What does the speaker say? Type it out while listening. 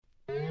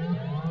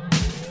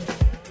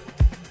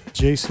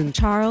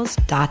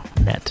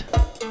JasonCharles.net.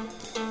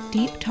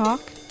 Deep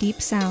talk,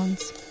 deep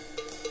sounds.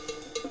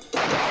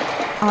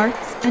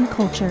 Arts and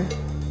culture.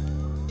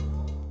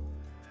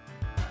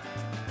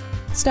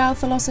 Style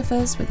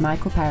Philosophers with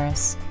Michael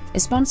Paris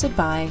is sponsored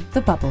by The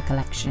Bubble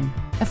Collection,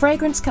 a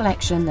fragrance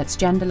collection that's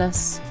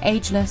genderless,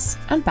 ageless,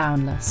 and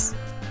boundless.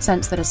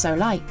 Scents that are so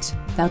light,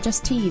 they'll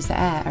just tease the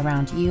air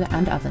around you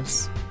and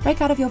others.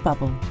 Break out of your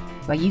bubble,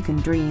 where you can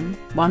dream,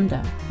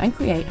 wonder, and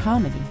create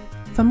harmony.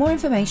 For more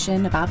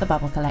information about The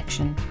Bubble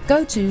Collection,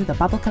 go to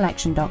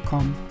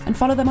thebubblecollection.com and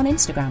follow them on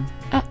Instagram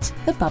at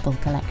The Bubble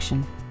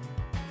Collection.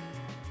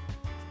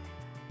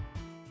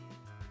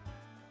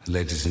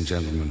 Ladies and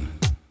gentlemen,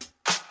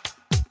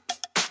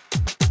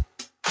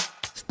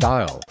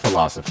 Style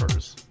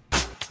Philosophers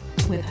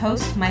With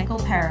host Michael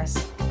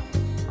Paris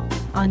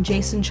on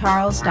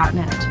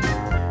JasonCharles.net.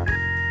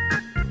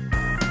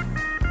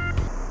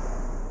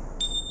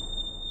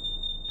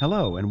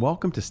 Hello, and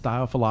welcome to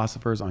Style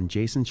Philosophers on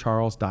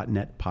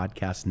JasonCharles.net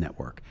podcast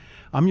network.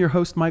 I'm your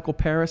host, Michael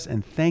Paris,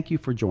 and thank you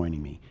for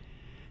joining me.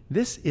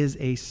 This is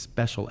a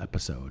special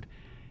episode.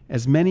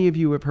 As many of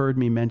you have heard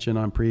me mention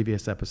on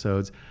previous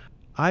episodes,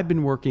 I've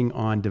been working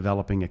on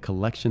developing a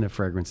collection of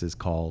fragrances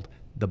called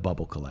The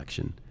Bubble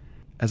Collection.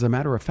 As a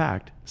matter of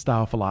fact,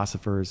 Style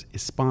Philosophers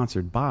is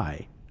sponsored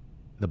by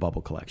The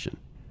Bubble Collection.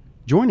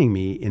 Joining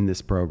me in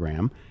this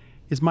program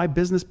is my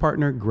business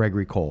partner,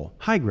 Gregory Cole.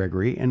 Hi,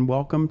 Gregory, and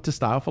welcome to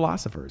Style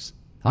Philosophers.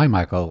 Hi,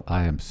 Michael.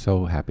 I am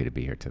so happy to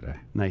be here today.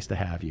 Nice to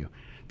have you.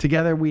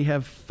 Together, we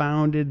have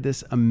founded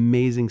this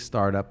amazing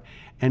startup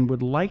and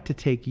would like to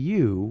take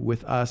you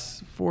with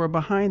us for a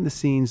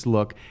behind-the-scenes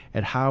look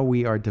at how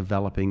we are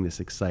developing this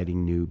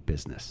exciting new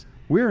business.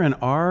 We're in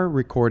our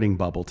recording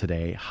bubble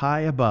today,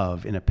 high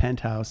above in a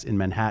penthouse in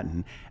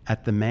Manhattan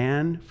at the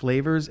Mann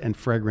Flavors and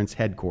Fragrance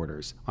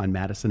headquarters on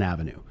Madison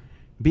Avenue.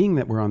 Being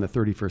that we're on the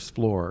 31st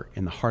floor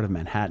in the heart of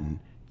Manhattan,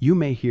 you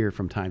may hear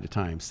from time to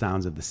time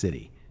sounds of the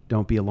city.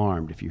 Don't be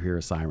alarmed if you hear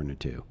a siren or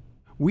two.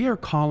 We are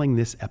calling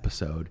this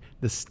episode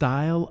The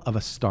Style of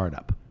a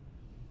Startup.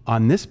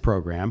 On this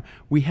program,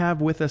 we have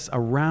with us a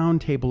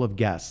round table of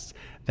guests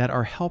that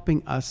are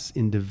helping us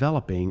in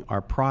developing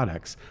our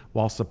products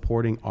while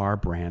supporting our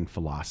brand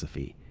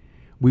philosophy.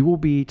 We will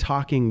be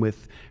talking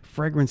with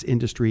fragrance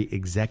industry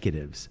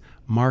executives,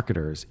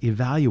 marketers,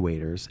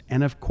 evaluators,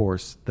 and of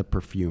course, the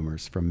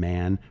perfumers from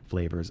Mann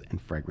Flavors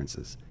and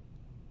Fragrances.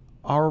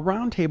 Our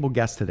roundtable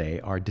guests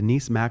today are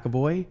Denise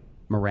McAvoy,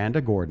 Miranda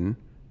Gordon,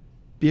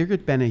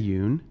 Birgit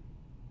Benayoun,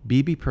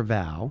 Bibi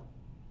Preval,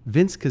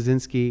 Vince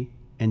Kaczynski,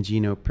 and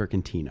Gino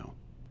Percantino.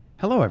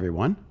 Hello,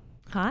 everyone.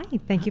 Hi,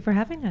 thank you for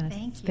having us.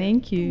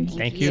 Thank you.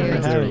 Thank you for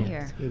having me.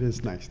 It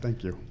is nice.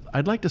 Thank you.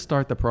 I'd like to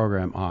start the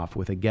program off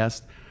with a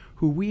guest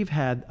who we've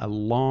had a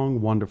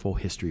long, wonderful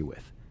history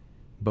with,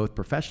 both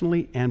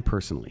professionally and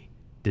personally,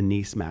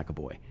 Denise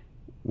McAvoy.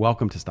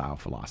 Welcome to Style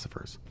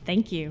Philosophers.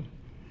 Thank you.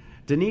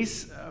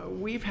 Denise,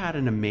 we've had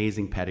an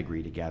amazing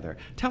pedigree together.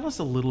 Tell us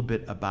a little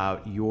bit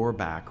about your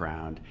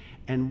background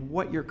and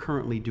what you're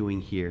currently doing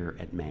here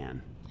at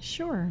Mann.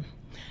 Sure.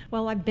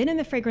 Well, I've been in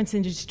the fragrance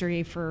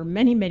industry for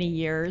many, many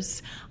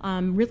years.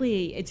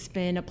 Really, it's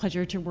been a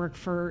pleasure to work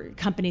for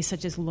companies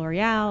such as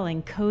L'Oreal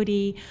and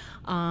Coty,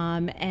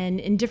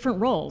 and in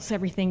different roles,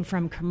 everything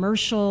from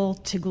commercial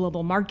to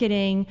global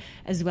marketing,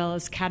 as well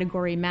as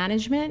category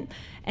management.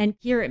 And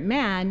here at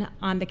Mann,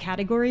 I'm the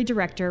category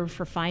director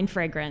for fine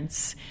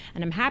fragrance.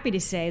 And I'm happy to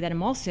say that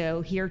I'm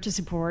also here to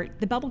support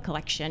the Bubble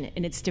Collection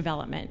in its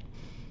development.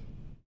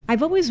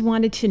 I've always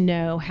wanted to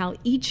know how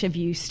each of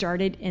you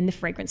started in the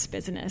fragrance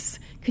business.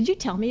 Could you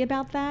tell me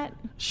about that?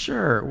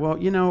 Sure. Well,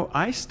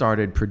 I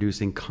started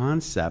producing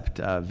concept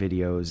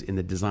videos in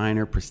the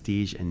designer,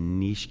 prestige, and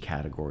niche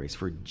categories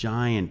for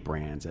giant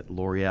brands at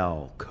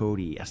L'Oreal,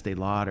 Coty, Estée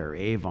Lauder,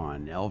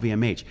 Avon,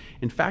 LVMH.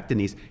 In fact,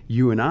 Denise,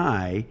 you and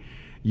I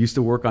used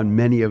to work on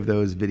many of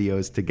those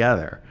videos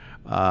together.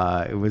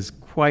 It was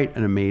quite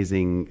an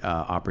amazing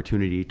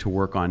opportunity to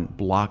work on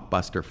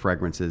blockbuster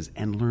fragrances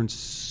and learn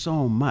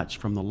so much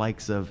from the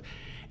likes of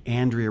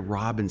Andrea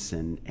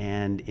Robinson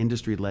and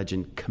industry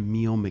legend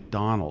Camille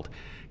McDonald.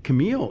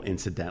 Camille,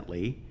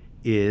 incidentally,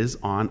 is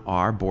on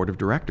our board of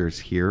directors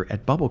here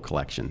at Bubble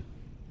Collection.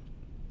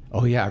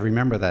 Oh, yeah, I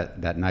remember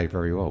that night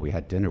very well. We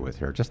had dinner with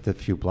her just a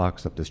few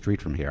blocks up the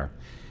street from here.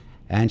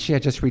 And she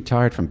had just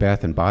retired from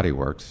Bath & Body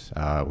Works,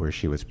 where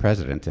she was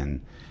president.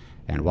 And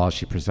while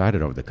she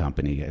presided over the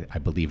company, I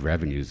believe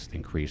revenues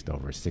increased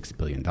over $6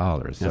 billion.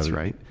 That's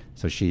right.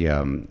 So she,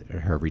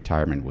 her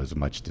retirement was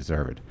much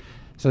deserved.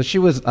 So she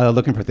was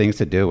looking for things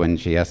to do, and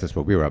she asked us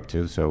what we were up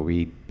to. So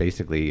we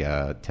basically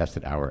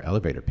tested our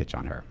elevator pitch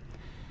on her.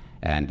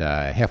 And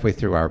halfway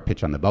through our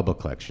pitch on the Bubble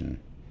Collection,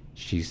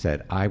 she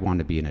said, "I want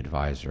to be an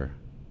advisor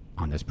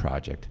on this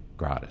project,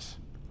 gratis."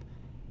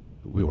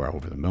 We were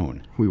over the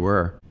moon. We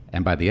were.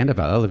 And by the end of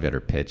our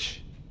elevator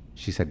pitch,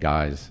 she said,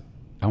 "Guys,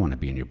 I want to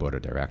be in your board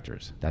of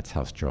directors." That's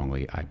how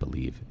strongly I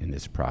believe in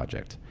this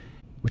project,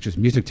 which was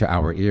music to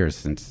our ears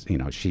since,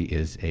 she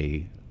is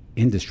a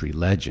industry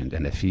legend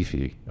and a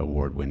Fifi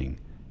award-winning,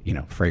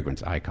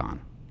 fragrance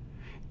icon.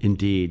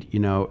 Indeed.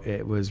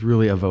 It was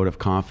really a vote of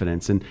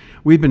confidence. And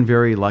we've been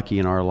very lucky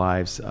in our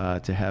lives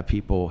to have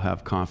people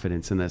have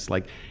confidence in us,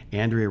 like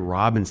Andrea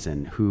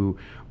Robinson, who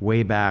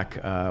way back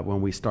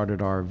when we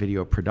started our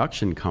video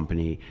production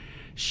company,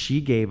 she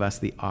gave us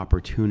the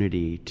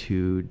opportunity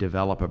to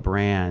develop a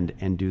brand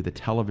and do the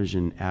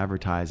television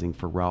advertising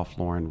for Ralph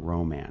Lauren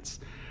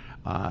Romance.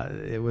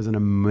 It was an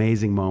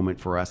amazing moment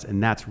for us,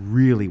 and that's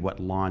really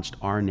what launched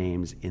our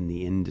names in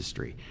the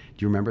industry.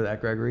 Do you remember that,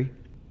 Gregory?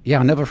 Yeah,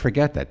 I'll never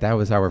forget that. That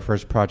was our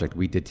first project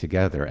we did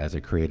together as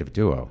a creative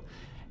duo.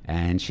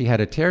 And she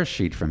had a tear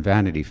sheet from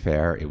Vanity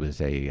Fair. It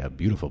was a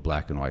beautiful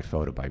black and white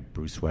photo by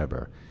Bruce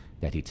Weber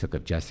that he took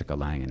of Jessica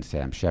Lange and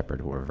Sam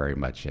Shepard, who were very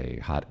much a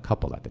hot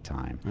couple at the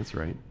time. That's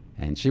right.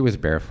 And she was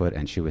barefoot,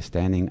 and she was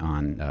standing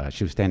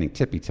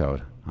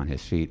tippy-toed on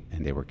his feet,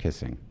 and they were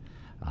kissing.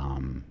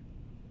 And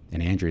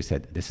Andrea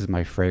said, "This is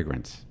my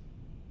fragrance.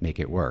 Make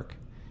it work."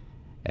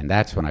 And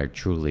that's when I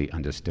truly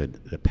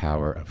understood the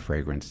power of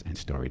fragrance and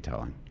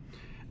storytelling.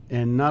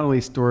 And not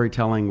only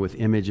storytelling with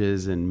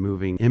images and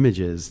moving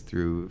images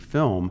through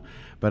film,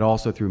 but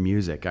also through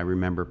music. I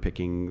remember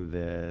picking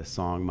the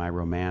song My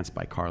Romance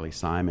by Carly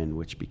Simon,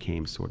 which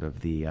became sort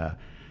of the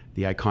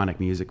iconic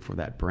music for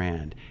that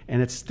brand.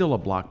 And it's still a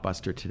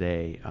blockbuster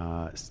today,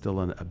 still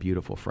a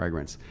beautiful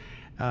fragrance.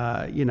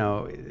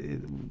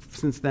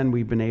 Since then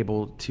we've been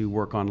able to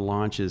work on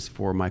launches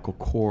for Michael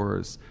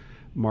Kors,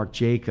 Marc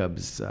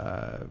Jacobs,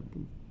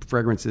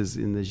 fragrances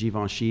in the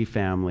Givenchy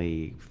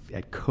family,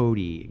 at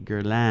Coty,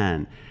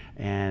 Guerlain,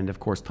 and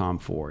of course Tom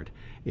Ford.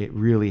 It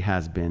really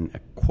has been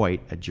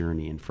quite a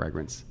journey in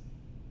fragrance.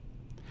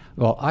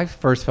 Well, I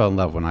first fell in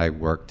love when I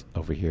worked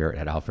over here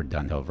at Alfred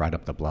Dunhill, right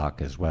up the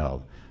block as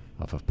well,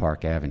 off of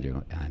Park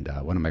Avenue. And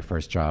one of my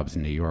first jobs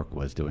in New York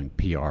was doing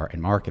PR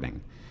and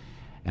marketing.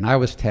 And I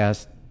was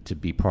tasked to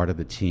be part of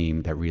the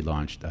team that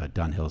relaunched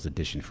Dunhill's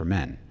Edition for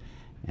Men.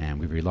 And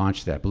we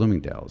relaunched that at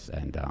Bloomingdale's.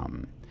 And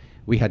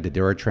we had the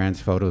Duratrans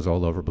photos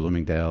all over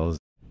Bloomingdale's.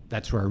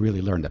 That's where I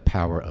really learned the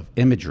power of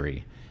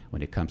imagery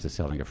when it comes to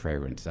selling a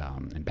fragrance.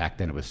 And back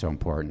then it was so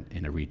important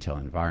in a retail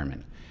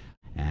environment.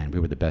 And we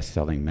were the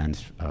best-selling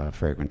men's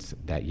fragrance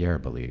that year, I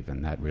believe.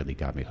 And that really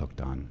got me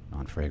hooked on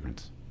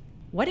fragrance.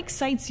 What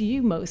excites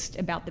you most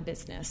about the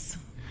business?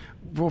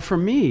 Well, for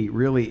me,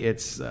 really,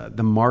 it's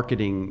the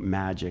marketing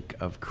magic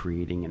of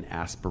creating an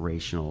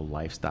aspirational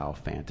lifestyle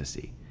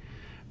fantasy.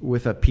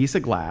 With a piece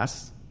of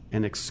glass,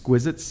 an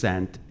exquisite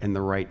scent, and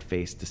the right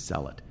face to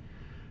sell it.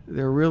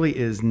 There really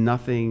is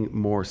nothing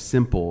more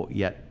simple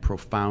yet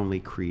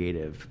profoundly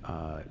creative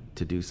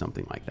to do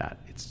something like that.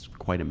 It's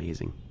quite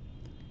amazing.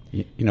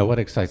 You know what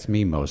excites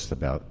me most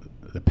about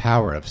the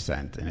power of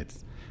scent, and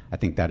I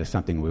think that is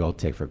something we all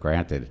take for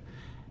granted.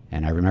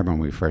 And I remember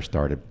when we first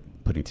started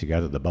putting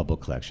together the Bubble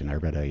Collection, I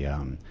read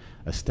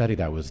a study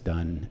that was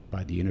done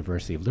by the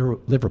University of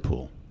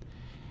Liverpool.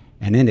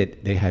 And in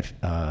it, they had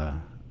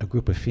a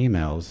group of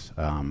females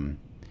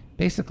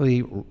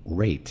basically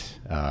rate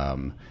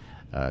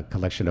a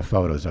collection of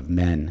photos of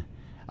men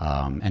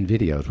and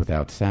videos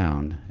without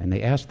sound. And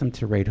they asked them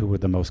to rate who were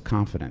the most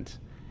confident.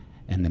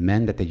 And the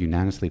men that they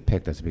unanimously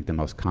picked as being the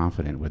most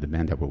confident were the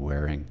men that were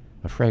wearing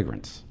a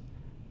fragrance.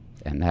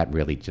 And that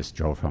really just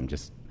drove home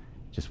just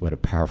what a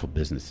powerful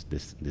business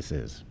this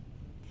is.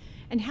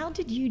 And how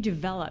did you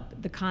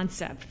develop the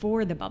concept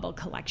for the Bubble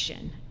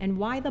Collection? And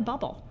why the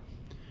bubble?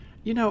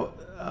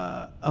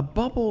 A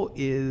bubble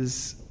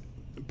is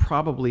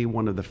probably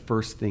one of the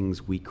first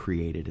things we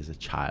created as a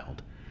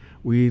child.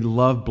 We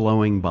love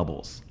blowing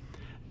bubbles.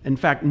 In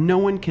fact, no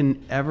one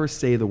can ever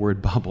say the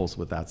word bubbles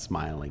without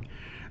smiling.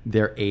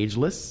 They're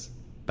ageless,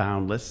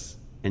 boundless,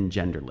 and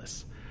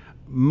genderless.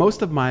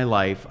 Most of my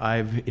life,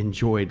 I've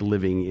enjoyed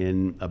living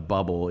in a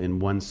bubble in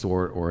one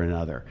sort or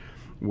another.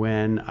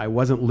 When I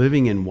wasn't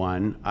living in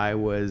one, I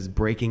was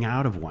breaking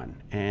out of one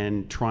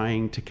and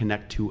trying to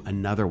connect to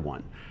another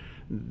one.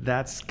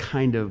 That's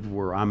kind of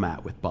where I'm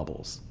at with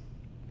bubbles.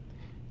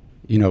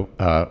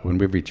 When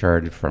we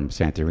returned from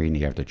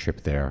Santorini after a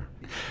trip there,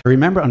 I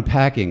remember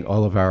unpacking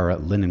all of our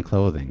linen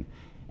clothing,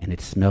 and it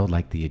smelled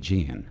like the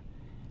Aegean.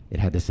 It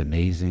had this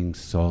amazing,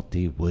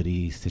 salty,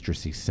 woody,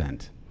 citrusy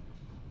scent.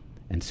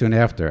 And soon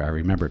after, I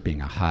remember it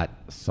being a hot,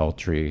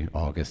 sultry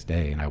August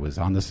day, and I was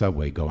on the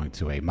subway going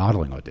to a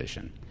modeling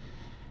audition.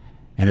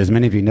 And as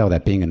many of you know,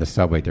 that being in the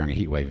subway during a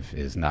heat wave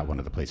is not one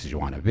of the places you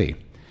want to be.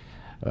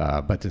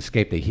 But to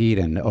escape the heat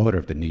and the odor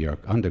of the New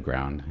York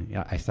underground,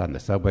 I sat in the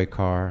subway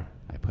car,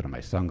 I put on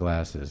my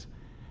sunglasses,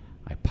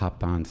 I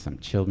popped on some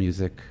chill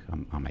music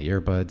on my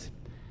earbuds,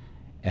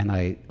 and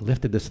I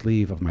lifted the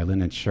sleeve of my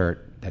linen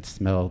shirt that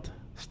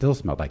still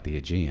smelled like the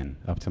Aegean,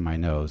 up to my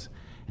nose,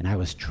 and I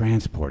was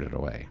transported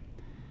away.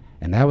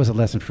 And that was a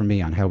lesson for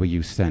me on how we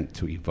use scent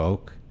to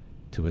evoke,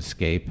 to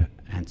escape,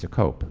 and to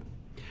cope.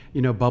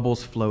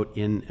 Bubbles float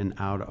in and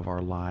out of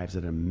our lives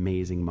at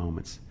amazing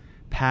moments.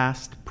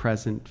 Past,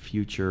 present,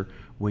 future.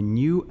 When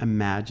you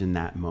imagine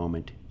that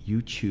moment,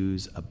 you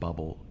choose a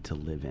bubble to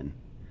live in.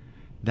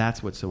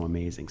 That's what's so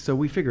amazing. So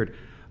we figured,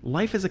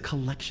 life is a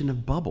collection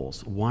of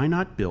bubbles. Why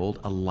not build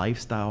a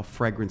lifestyle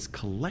fragrance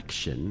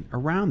collection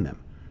around them?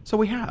 So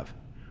we have.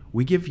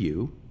 we give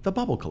you the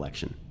Bubble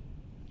Collection.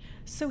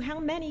 So how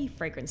many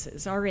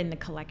fragrances are in the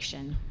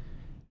collection?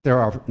 There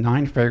are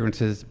 9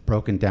 fragrances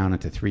broken down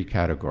into 3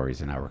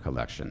 categories in our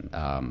collection.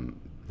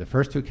 The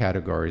first 2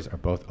 categories are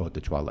both eau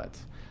de toilette.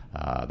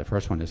 The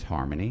first one is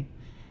Harmony,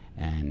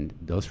 and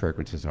those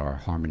fragrances are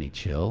Harmony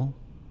Chill,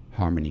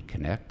 Harmony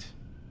Connect,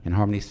 and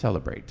Harmony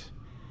Celebrate.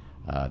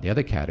 The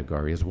other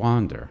category is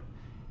Wander,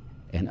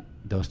 and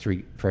those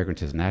 3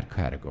 fragrances in that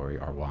category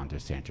are Wander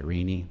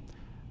Santorini,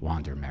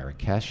 Wander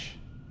Marrakesh,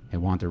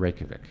 and Wander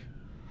Reykjavik.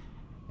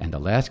 And the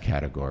last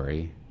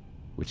category,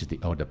 which is the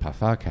Eau de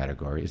Parfum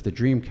category, is the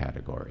Dream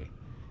category.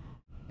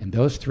 And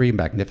those 3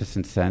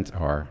 magnificent scents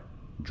are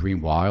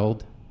Dream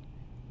Wild,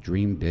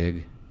 Dream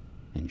Big,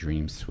 and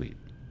Dream Sweet.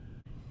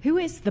 Who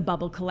is the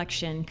Bubble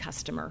Collection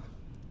customer?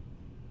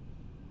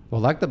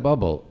 Well, like the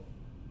Bubble,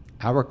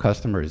 our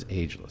customer is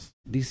ageless.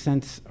 These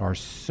scents are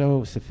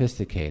so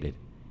sophisticated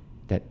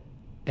that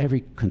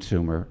every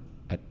consumer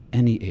at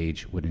any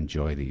age would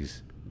enjoy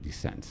these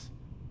scents.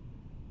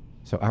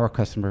 So our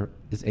customer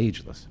is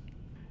ageless.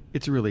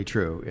 It's really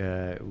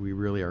true. We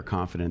really are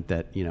confident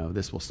that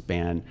this will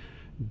span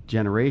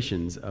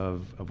generations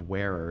of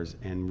wearers,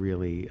 and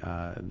really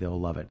they'll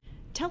love it.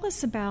 Tell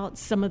us about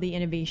some of the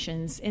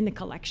innovations in the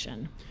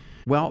collection.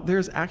 Well,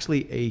 there's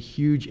actually a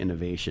huge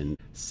innovation: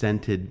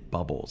 scented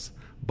bubbles.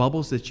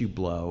 Bubbles that you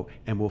blow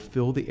and will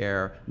fill the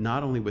air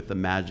not only with the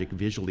magic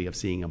visually of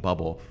seeing a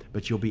bubble,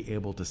 but you'll be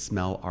able to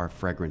smell our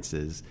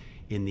fragrances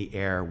in the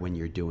air when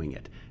you're doing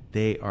it.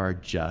 They are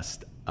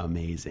just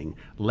amazing.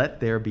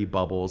 Let there be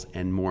bubbles,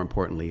 and more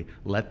importantly,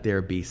 let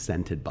there be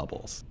scented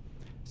bubbles.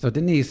 So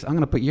Denise, I'm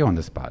going to put you on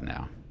the spot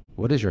now.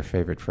 What is your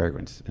favorite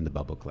fragrance in the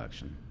Bubble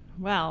Collection?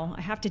 Well,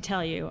 I have to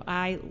tell you,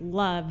 I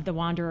love the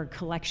Wanderer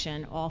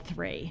collection, all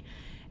 3.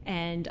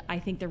 And I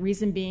think the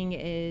reason being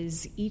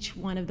is each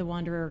one of the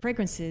Wanderer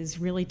fragrances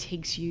really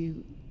takes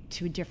you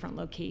to a different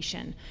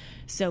location.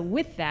 So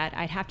with that,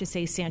 I'd have to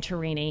say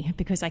Santorini,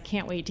 because I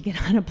can't wait to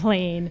get on a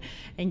plane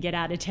and get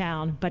out of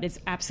town, but it's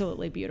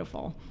absolutely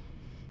beautiful.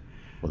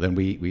 Well, then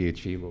we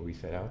achieve what we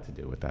set out to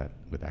do with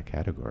that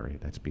category.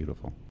 That's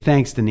beautiful.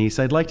 Thanks, Denise.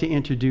 I'd like to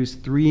introduce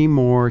 3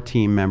 more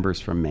team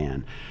members from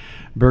Man: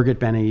 Birgit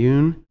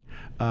Benayoun,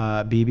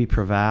 Bibi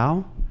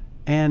Preval,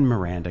 and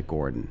Miranda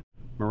Gordon.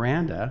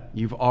 Miranda,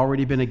 you've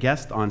already been a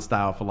guest on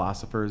Style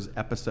Philosophers,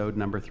 episode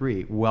number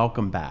 3.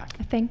 Welcome back.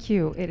 Thank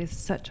you. It is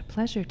such a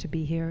pleasure to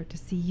be here to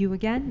see you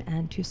again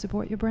and to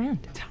support your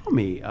brand. Tell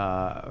me,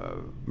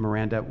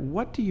 Miranda,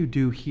 what do you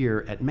do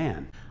here at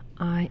Man?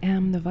 I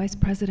am the Vice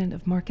President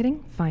of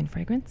Marketing, Fine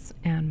Fragrance,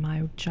 and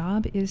my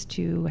job is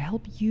to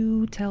help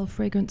you tell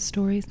fragrance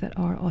stories that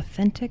are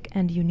authentic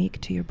and unique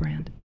to your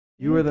brand.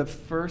 You are the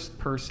first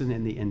person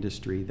in the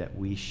industry that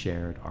we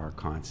shared our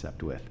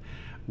concept with.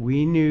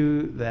 We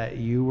knew that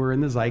you were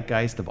in the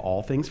zeitgeist of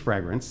all things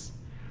fragrance.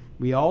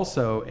 We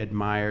also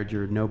admired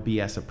your no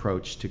BS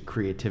approach to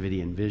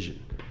creativity and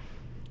vision.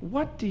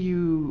 What do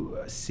you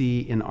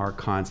see in our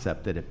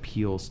concept that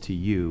appeals to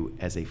you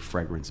as a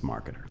fragrance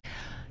marketer?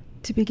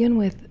 To begin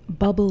with,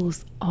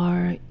 bubbles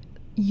are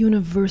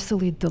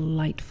universally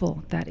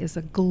delightful. That is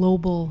a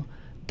global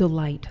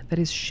delight that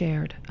is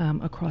shared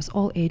across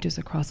all ages,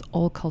 across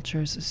all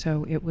cultures.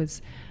 So it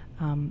was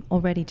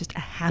already just a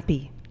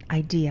happy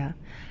idea.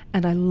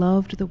 And I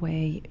loved the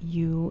way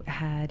you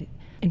had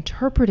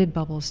interpreted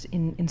bubbles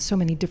in so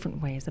many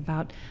different ways,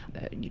 about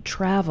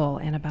travel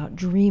and about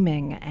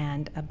dreaming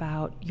and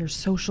about your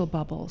social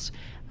bubbles.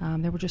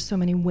 There were just so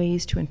many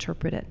ways to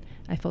interpret it.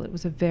 I felt it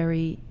was a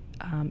very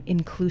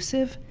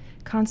inclusive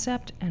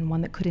concept, and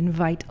one that could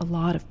invite a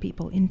lot of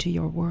people into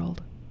your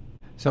world.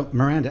 So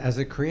Miranda, as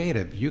a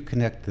creative, you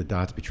connect the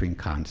dots between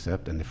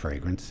concept and the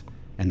fragrance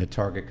and the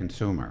target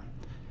consumer.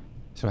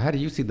 So how do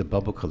you see the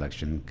Bubble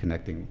Collection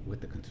connecting with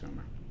the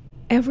consumer?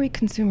 Every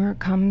consumer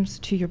comes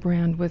to your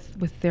brand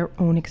with their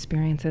own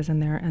experiences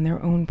and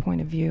their own point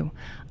of view.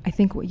 I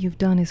think what you've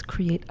done is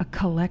create a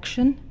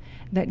collection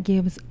that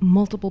gives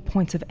multiple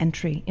points of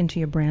entry into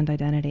your brand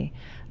identity.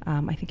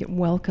 I think it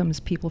welcomes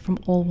people from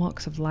all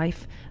walks of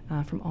life,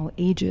 from all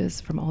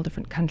ages, from all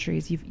different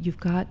countries. You've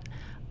got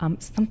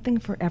something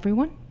for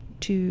everyone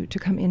to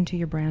come into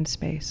your brand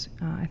space.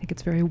 I think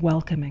it's very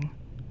welcoming.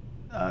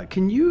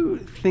 Can you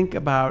think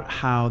about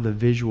how the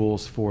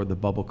visuals for the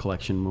Bubble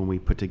Collection, when we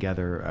put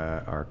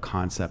together our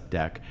concept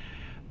deck,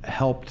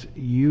 helped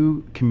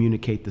you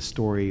communicate the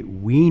story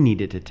we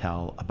needed to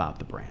tell about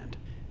the brand?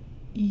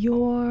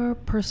 Your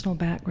personal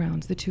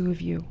backgrounds, the two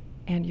of you,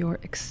 and your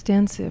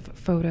extensive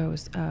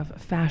photos of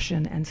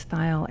fashion and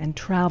style and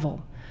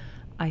travel,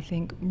 I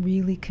think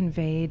really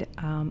conveyed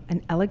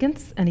an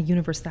elegance and a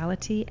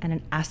universality and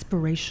an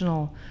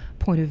aspirational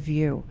point of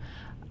view.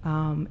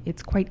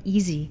 It's quite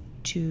easy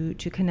to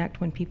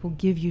connect when people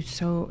give you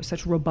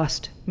such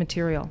robust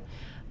material.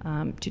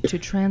 To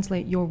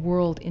translate your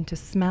world into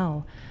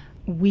smell,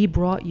 we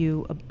brought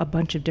you a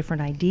bunch of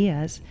different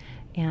ideas,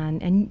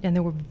 and they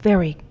were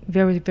very,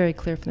 very, very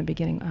clear from the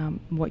beginning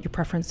what your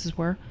preferences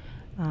were.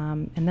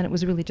 And then it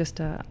was really just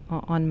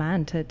on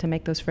man to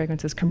make those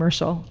fragrances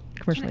commercially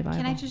viable.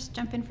 Can I just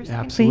jump in for a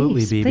second?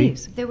 Absolutely, Bibi.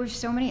 Please. There were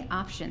so many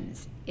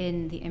options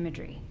in the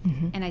imagery,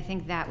 and I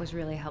think that was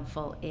really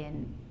helpful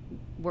in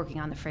working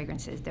on the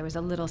fragrances. There was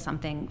a little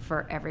something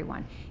for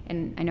everyone.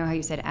 And I know how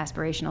you said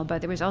aspirational,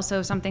 but there was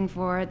also something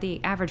for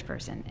the average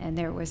person, and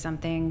there was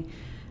something,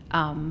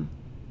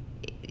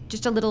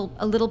 just a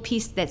little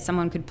piece that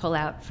someone could pull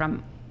out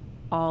from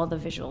all the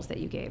visuals that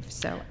you gave.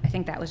 So I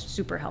think that was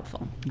super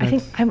helpful.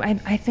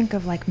 I think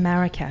of like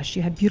Marrakesh.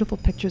 You had beautiful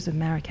pictures of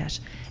Marrakesh,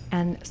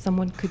 and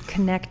someone could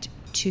connect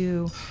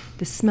to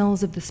the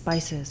smells of the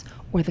spices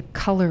or the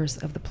colors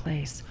of the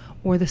place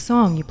or the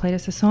song. You played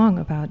us a song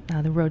about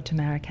the road to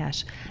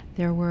Marrakesh.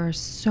 There were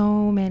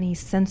so many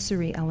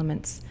sensory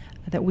elements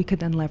that we could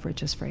then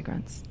leverage as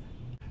fragrance.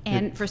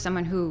 And for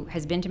someone who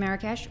has been to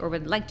Marrakesh or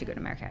would like to go to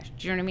Marrakesh,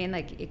 do you know what I mean?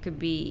 Like, it could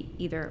be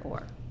either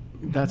or.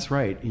 That's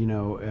right.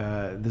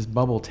 This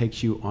bubble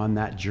takes you on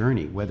that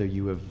journey, whether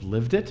you have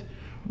lived it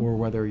or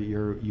whether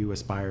you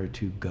aspire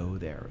to go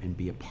there and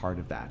be a part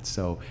of that.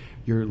 So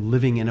you're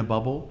living in a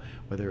bubble,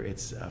 whether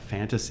it's a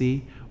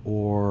fantasy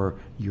or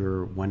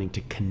you're wanting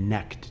to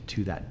connect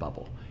to that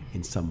bubble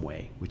in some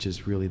way, which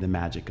is really the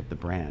magic of the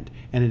brand.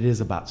 And it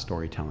is about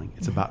storytelling.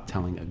 It's about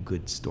telling a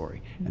good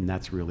story. And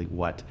that's really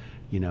what,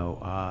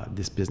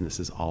 this business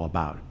is all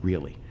about,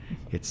 really.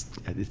 It's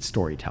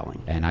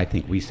storytelling. And I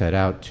think we set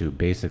out to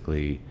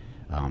basically,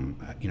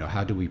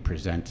 how do we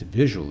present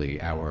visually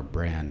our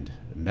brand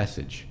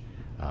message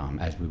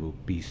as we will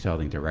be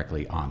selling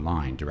directly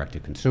online, direct to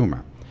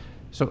consumer.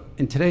 So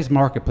in today's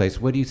marketplace,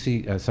 what do you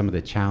see some of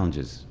the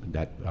challenges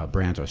that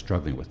brands are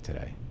struggling with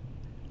today?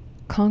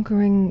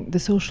 Conquering the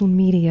social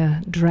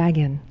media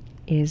dragon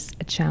is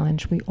a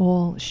challenge we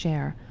all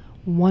share.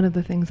 One of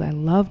the things I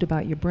loved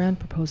about your brand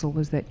proposal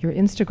was that your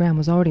Instagram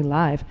was already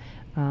live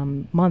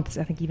months,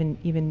 I think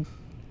even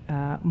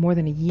more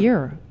than a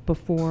year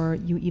before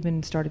you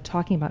even started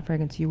talking about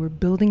fragrance. You were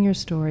building your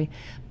story,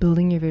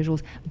 building your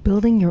visuals,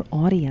 building your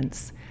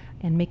audience,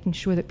 and making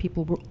sure that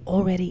people were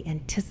already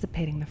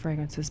anticipating the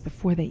fragrances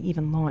before they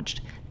even launched.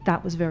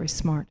 That was very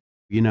smart.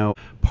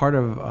 Part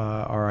of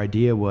our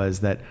idea was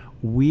that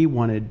we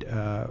wanted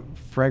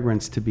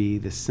fragrance to be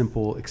this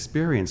simple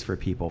experience for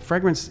people.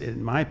 Fragrance,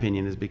 in my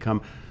opinion, has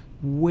become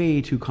way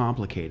too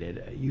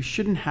complicated. You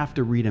shouldn't have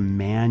to read a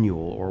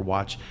manual or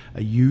watch a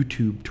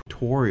YouTube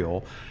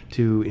tutorial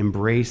to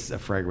embrace a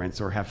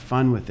fragrance or have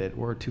fun with it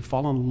or to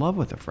fall in love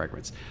with a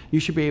fragrance. You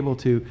should be able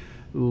to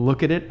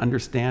look at it,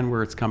 understand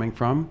where it's coming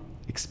from,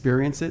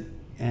 experience it,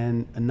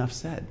 and enough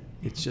said.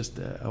 It's just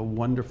a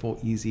wonderful,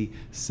 easy,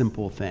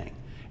 simple thing.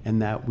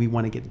 And that we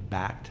want to get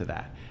back to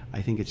that.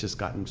 I think it's just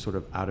gotten sort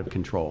of out of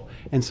control.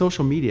 And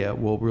social media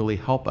will really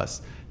help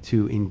us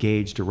to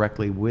engage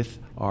directly with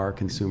our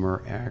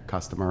consumer, our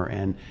customer,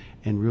 and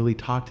really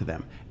talk to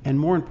them. And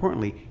more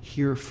importantly,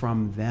 hear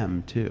from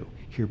them too.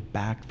 Hear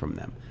back from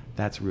them.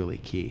 That's really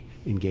key,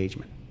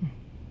 engagement.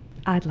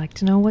 I'd like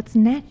to know what's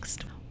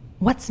next.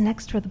 What's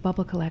next for the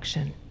Bubble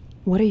Collection?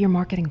 What are your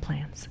marketing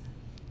plans?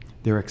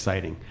 They're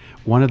exciting.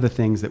 One of the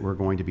things that we're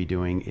going to be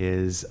doing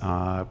is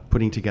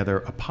putting together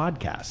a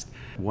podcast,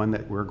 one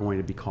that we're going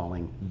to be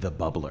calling The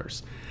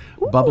Bubblers.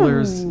 Ooh.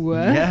 Bubblers,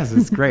 yes,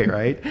 it's great,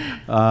 right?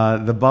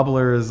 The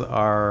Bubblers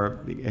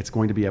it's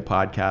going to be a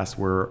podcast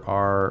where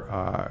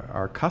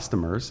our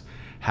customers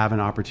have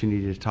an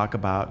opportunity to talk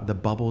about the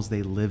bubbles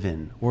they live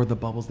in, or the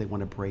bubbles they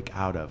want to break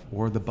out of,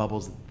 or the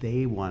bubbles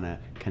they want to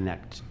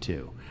connect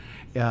to.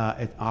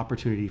 An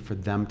opportunity for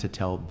them to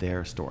tell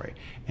their story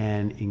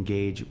and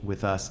engage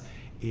with us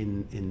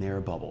in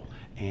their bubble.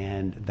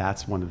 And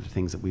that's one of the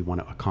things that we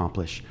want to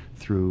accomplish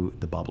through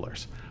the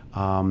Bubblers.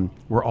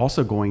 We're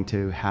also going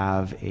to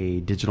have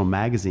a digital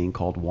magazine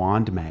called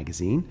Wand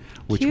Magazine,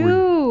 which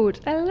Cute.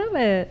 I love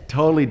it.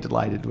 Totally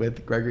delighted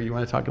with. Gregory, you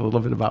want to talk a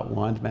little bit about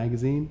Wand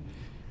Magazine?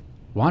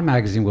 Wand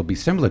Magazine will be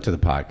similar to the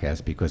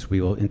podcast because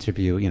we will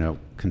interview,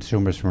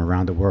 consumers from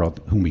around the world,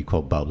 whom we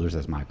call bubblers,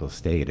 as Michael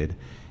stated,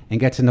 and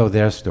get to know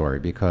their story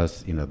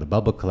because, the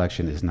Bubble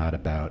Collection is not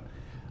about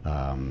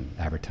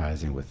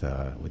advertising with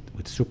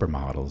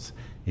supermodels.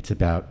 It's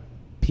about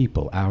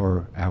people,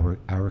 our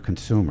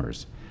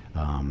consumers,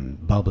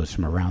 bubblers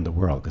from around the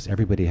world, because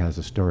everybody has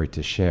a story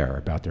to share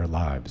about their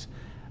lives,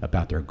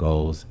 about their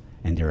goals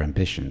and their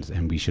ambitions,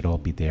 and we should all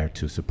be there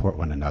to support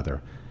one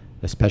another,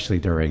 especially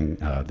during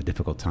the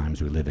difficult times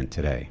we live in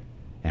today.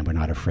 And we're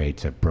not afraid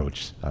to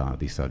broach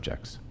these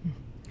subjects.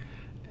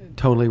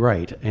 Totally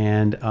right.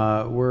 And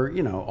we're,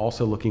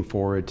 also looking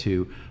forward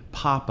to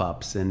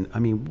pop-ups. And I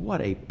mean,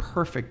 what a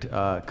perfect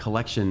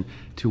collection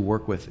to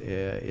work with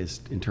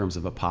is in terms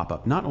of a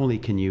pop-up. Not only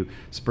can you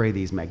spray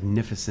these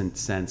magnificent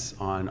scents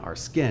on our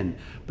skin,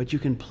 but you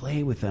can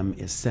play with them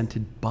as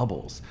scented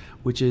bubbles,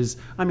 which is,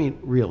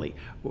 really,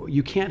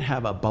 you can't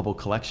have a bubble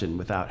collection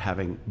without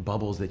having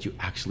bubbles that you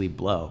actually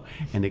blow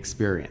and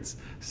experience.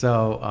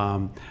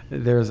 So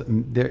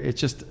it's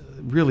just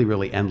really,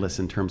 really endless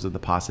in terms of the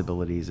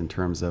possibilities, in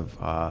terms of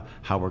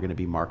how we're going to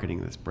be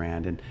marketing this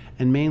brand,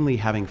 and mainly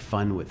having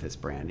fun with this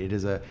brand.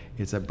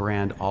 It's a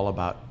brand all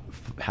about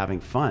having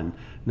fun,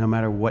 no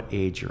matter what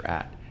age you're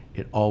at.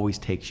 It always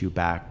takes you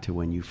back to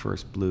when you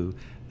first blew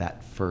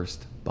that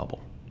first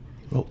bubble.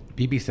 Well,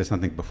 BB said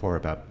something before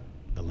about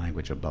the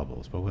language of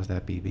bubbles. What was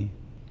that, BB?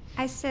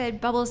 I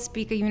said bubbles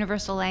speak a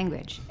universal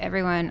language.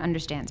 Everyone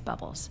understands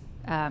bubbles.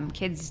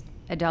 Kids,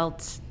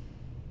 adults,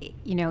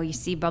 you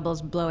see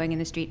bubbles blowing in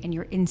the street and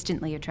you're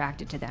instantly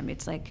attracted to them.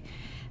 It's like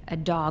a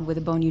dog with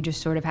a bone. You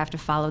just sort of have to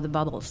follow the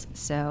bubbles.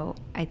 So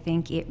I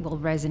think it will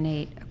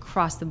resonate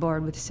across the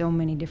board with so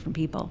many different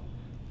people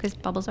because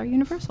bubbles are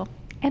universal.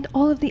 And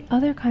all of the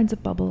other kinds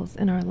of bubbles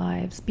in our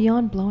lives,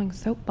 beyond blowing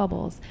soap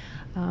bubbles,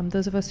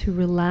 those of us who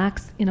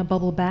relax in a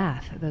bubble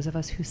bath, those of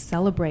us who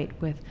celebrate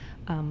with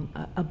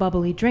a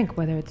bubbly drink,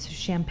 whether it's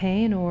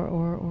champagne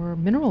or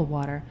mineral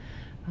water.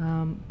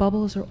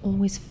 Bubbles are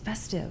always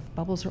festive.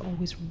 Bubbles are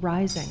always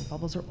rising.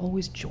 Bubbles are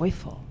always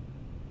joyful.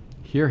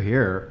 Hear,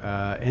 hear.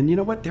 And you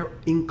know what? They're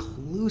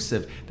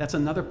inclusive. That's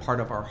another part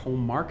of our whole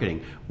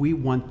marketing. We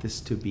want this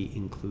to be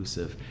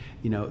inclusive.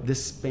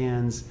 This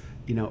spans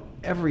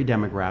every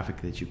demographic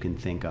that you can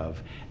think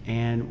of,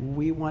 and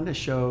we want to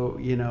show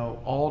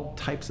all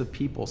types of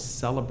people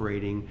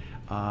celebrating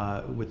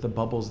with the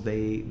bubbles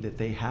that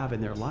they have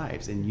in their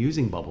lives and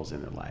using bubbles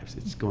in their lives.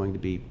 It's going to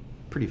be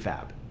pretty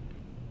fab.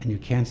 And you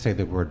can't say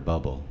the word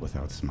bubble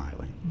without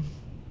smiling.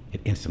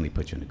 It instantly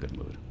puts you in a good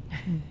mood.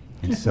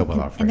 And so will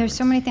our fragrance. And there's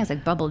so many things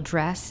like bubble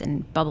dress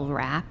and bubble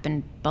wrap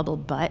and bubble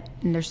butt,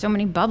 and there's so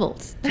many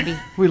bubbles to be.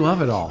 We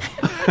love it all.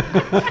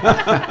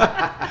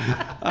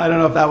 I don't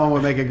know if that one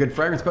would make a good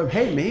fragrance, but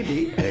hey,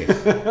 maybe. Hey,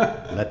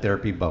 let there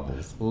be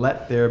bubbles.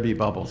 Let there be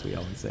bubbles, we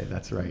always say.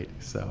 That's right.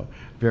 So,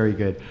 very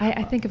good.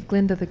 I think of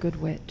Glinda the Good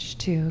Witch,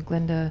 too.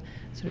 Glinda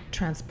sort of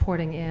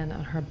transporting in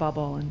on her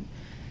bubble. And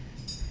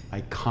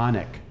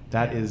iconic.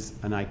 That is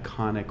an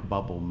iconic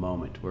bubble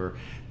moment where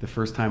the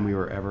first time we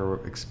were ever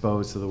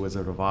exposed to the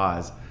Wizard of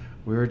Oz,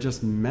 we were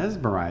just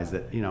mesmerized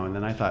that, and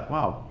then I thought,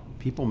 wow,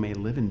 people may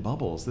live in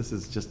bubbles. This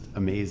is just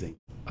amazing.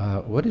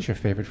 What is your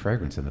favorite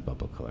fragrance in the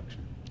Bubble collection?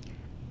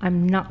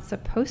 I'm not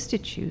supposed to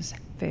choose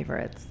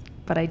favorites,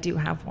 but I do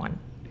have one.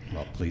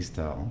 Well, please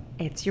tell.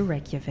 It's your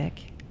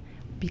Reykjavik,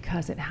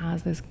 because it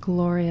has this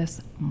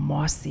glorious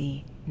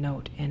mossy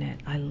note in it.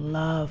 I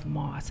love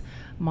moss.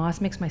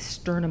 Moss makes my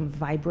sternum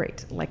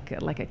vibrate like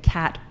a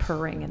cat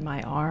purring in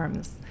my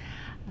arms.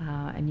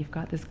 And you've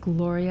got this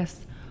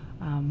glorious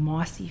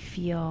mossy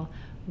feel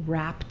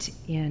wrapped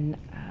in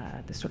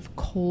this sort of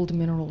cold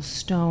mineral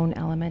stone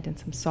element and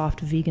some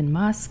soft vegan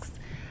musks,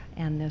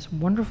 and this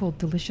wonderful,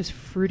 delicious,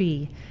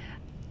 fruity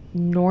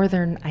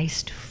northern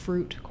iced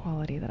fruit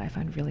quality that I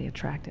find really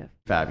attractive.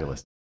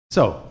 Fabulous.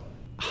 So,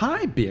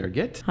 hi,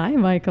 Birgit. Hi,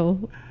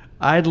 Michael.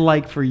 I'd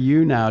like for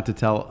you now to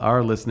tell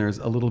our listeners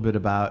a little bit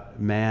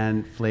about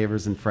Man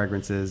Flavors and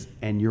Fragrances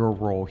and your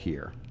role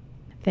here.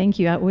 Thank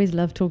you. I always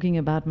love talking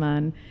about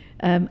Man.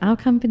 Our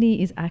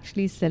company is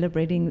actually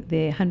celebrating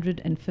their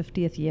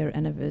 150th year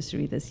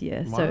anniversary this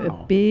year. Wow. So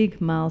a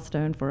big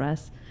milestone for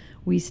us.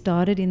 We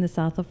started in the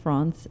south of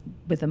France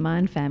with a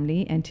Man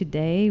family, and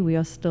today we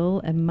are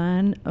still a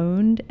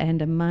Man-owned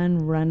and a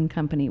Man-run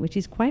company, which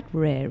is quite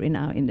rare in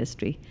our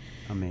industry.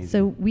 Amazing.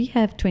 So we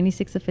have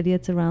 26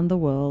 affiliates around the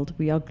world.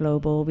 We are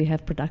global. We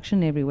have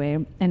production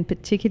everywhere. And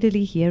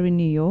particularly here in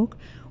New York,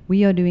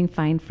 we are doing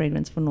fine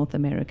fragrance for North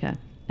America.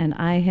 And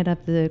I head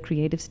up the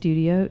creative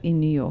studio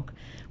in New York,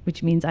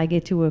 which means I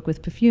get to work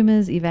with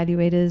perfumers,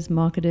 evaluators,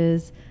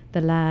 marketers,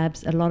 the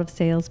labs, a lot of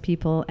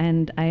salespeople,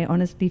 and I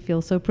honestly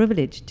feel so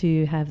privileged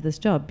to have this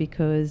job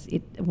because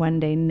it one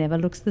day never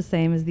looks the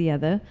same as the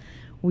other.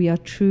 We are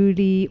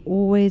truly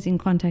always in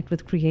contact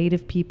with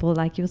creative people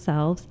like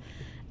yourselves,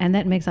 and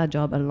that makes our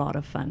job a lot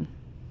of fun.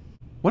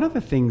 One of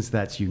the things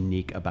that's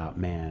unique about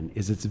Man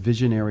is its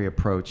visionary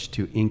approach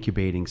to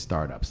incubating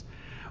startups.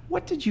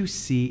 What did you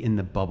see in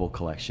the Bubble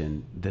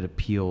collection that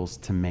appeals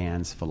to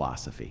Man's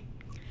philosophy?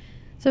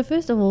 So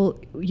first of all,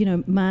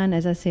 Man,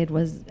 as I said,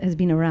 has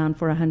been around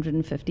for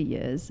 150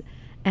 years.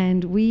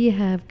 And we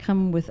have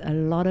come with a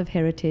lot of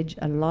heritage,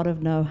 a lot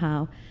of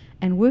know-how.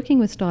 And working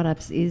with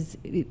startups is,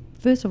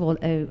 first of all,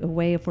 a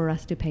way for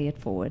us to pay it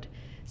forward.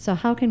 So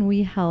how can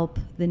we help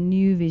the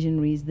new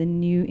visionaries, the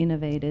new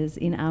innovators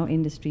in our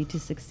industry to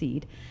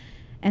succeed?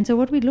 And so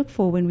what we look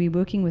for when we're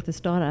working with a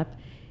startup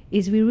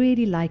is we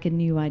really like a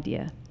new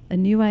idea,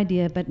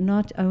 but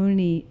not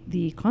only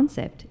the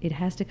concept. It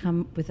has to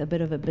come with a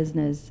bit of a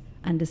business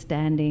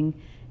understanding,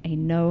 a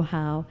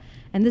know-how.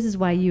 And this is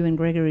why you and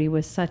Gregory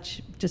were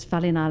just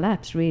fell in our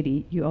laps,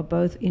 really. You are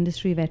both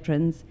industry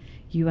veterans.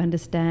 You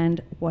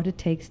understand what it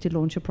takes to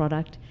launch a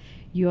product.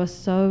 You are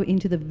so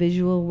into the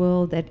visual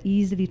world that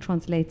easily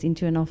translates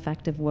into an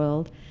olfactive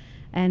world.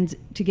 And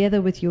together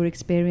with your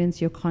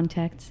experience, your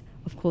contacts,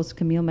 of course,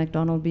 Camille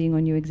McDonald being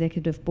on your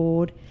executive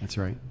board. That's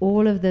right.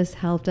 All of this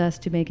helped us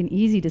to make an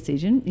easy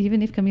decision,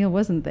 even if Camille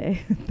wasn't there,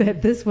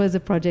 that this was a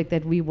project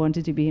that we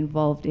wanted to be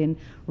involved in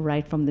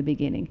right from the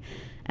beginning.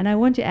 And I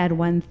want to add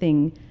one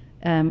thing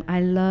I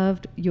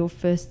loved your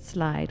first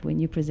slide when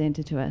you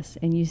presented to us,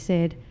 and you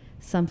said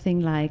something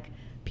like,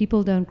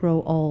 people don't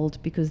grow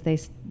old because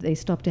they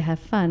stop to have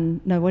fun.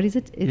 No, what is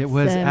it? It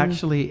was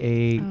actually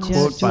a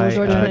quote George by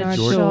Bernard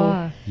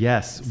Shaw.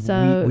 Yes,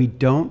 So- we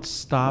don't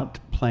stop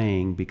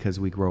playing because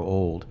we grow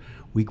old.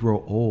 We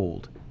grow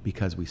old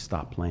because we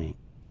stop playing.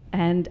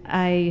 And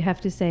I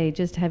have to say,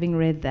 just having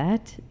read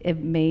that, it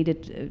made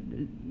it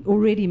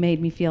already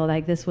made me feel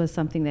like this was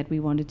something that we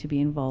wanted to be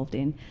involved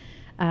in.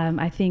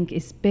 I think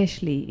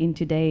especially in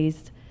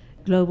today's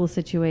global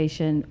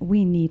situation,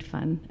 we need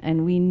fun,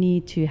 and we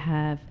need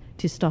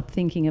to stop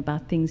thinking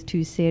about things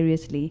too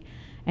seriously.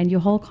 And your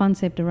whole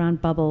concept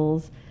around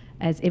bubbles,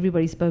 as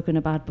everybody's spoken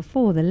about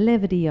before, the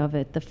levity of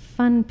it, the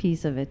fun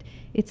piece of it,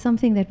 it's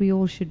something that we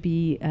all should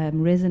be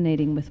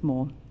resonating with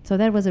more. So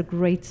that was a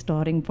great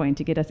starting point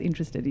to get us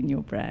interested in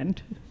your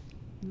brand.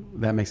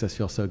 That makes us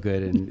feel so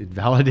good, and it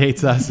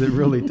validates us. It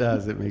really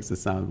does. It makes us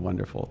sound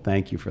wonderful.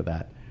 Thank you for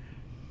that.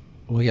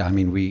 Well, yeah, I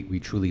mean, we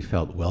truly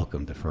felt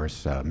welcome the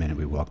first minute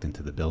we walked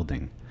into the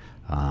building.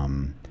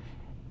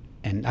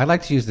 And I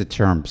like to use the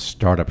term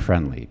startup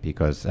friendly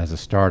because as a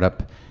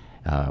startup,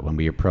 when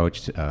we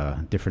approached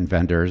different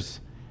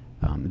vendors,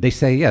 they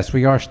say, yes,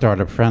 we are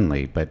startup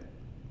friendly, but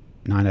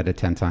 9 out of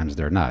 10 times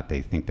they're not.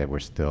 They think that we're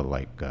still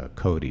like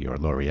Coty or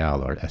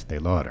L'Oreal or Estee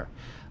Lauder.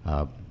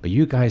 But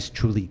you guys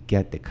truly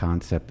get the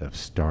concept of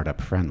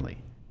startup friendly.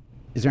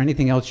 Is there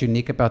anything else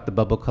unique about the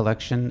Bubble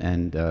Collection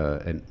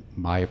and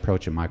my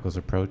approach and Michael's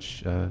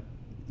approach to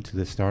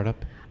this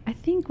startup? I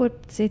think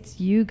what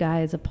sets you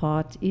guys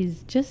apart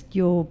is just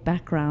your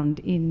background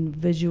in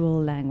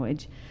visual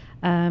language.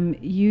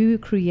 You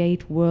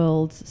create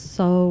worlds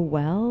so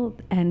well,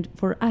 and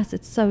for us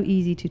it's so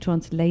easy to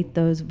translate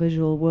those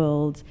visual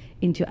worlds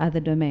into other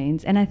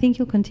domains. And I think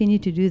you'll continue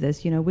to do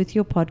this, with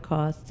your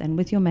podcasts and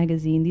with your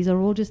magazine. These are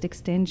all just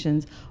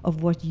extensions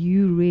of what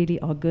you really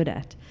are good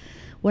at.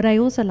 What I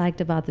also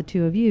liked about the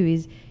two of you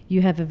is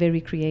you have a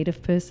very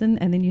creative person,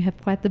 and then you have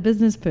quite the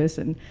business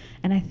person.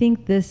 And I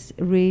think this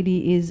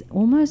really is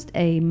almost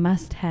a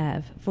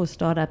must-have for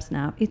startups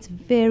now. It's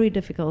very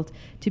difficult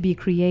to be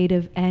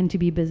creative and to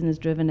be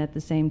business-driven at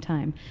the same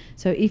time.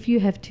 So if you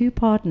have two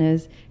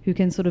partners who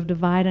can sort of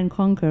divide and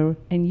conquer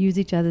and use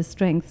each other's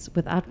strengths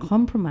without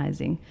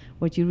compromising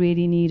what you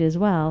really need as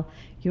well,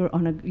 you're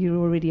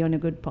already on a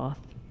good path.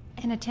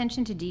 And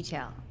attention to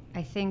detail.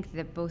 I think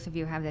that both of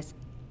you have this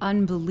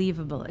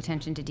unbelievable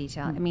attention to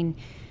detail. I mean,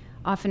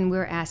 often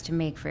we're asked to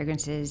make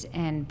fragrances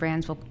and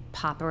brands will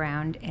pop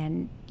around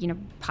and,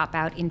 pop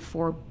out in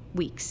 4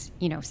 weeks,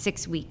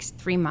 6 weeks,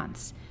 3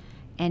 months.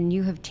 And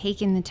you have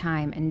taken the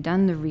time and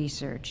done the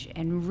research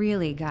and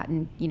really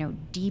gotten,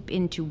 deep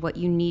into what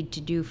you need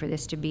to do for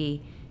this to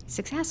be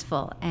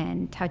successful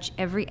and touch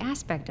every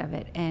aspect of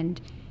it. And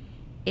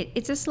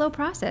it's a slow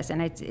process,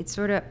 and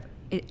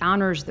it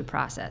honors the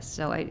process.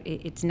 So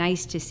it's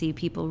nice to see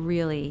people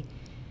really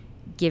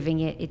giving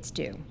it its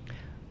due.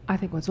 I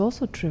think what's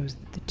also true is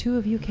that the two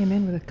of you came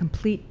in with a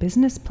complete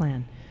business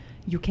plan.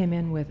 You came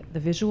in with the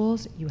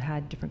visuals, you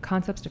had different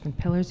concepts, different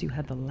pillars, you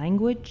had the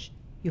language,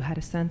 you had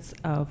a sense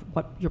of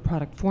what your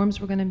product forms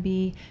were going to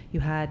be, you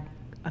had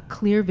a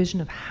clear vision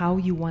of how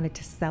you wanted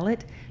to sell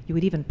it, you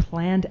had even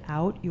planned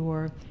out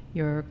your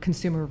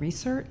consumer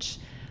research.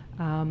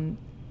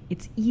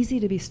 It's easy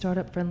to be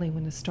startup friendly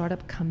when a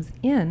startup comes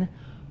in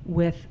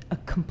with a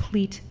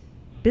complete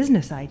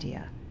business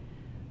idea.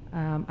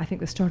 I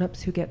think the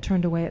startups who get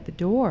turned away at the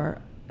door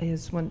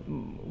is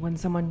when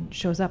someone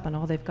shows up and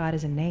all they've got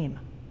is a name.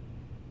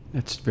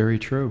 That's very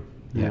true.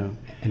 Yeah.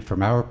 And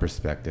from our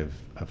perspective,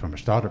 from a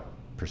startup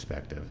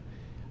perspective,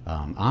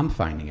 I'm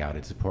finding out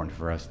it's important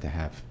for us to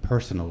have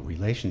personal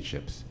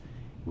relationships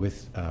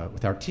with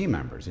our team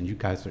members, and you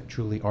guys are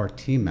truly our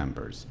team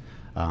members.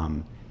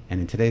 And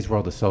in today's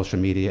world of social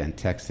media and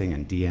texting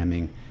and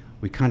DMing,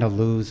 we kind of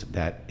lose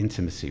that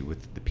intimacy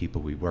with the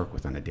people we work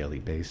with on a daily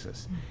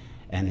basis.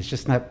 And it's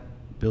just not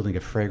building a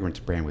fragrance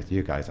brand with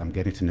you guys. I'm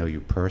getting to know you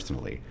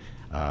personally.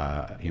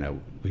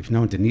 We've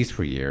known Denise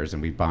for years,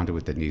 and we bonded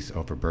with Denise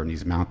over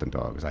Bernese Mountain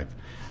Dogs.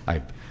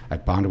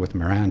 I've bonded with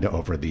Miranda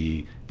over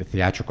the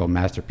theatrical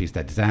masterpiece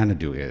that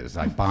Xanadu is.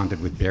 I bonded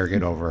with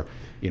Birgit over,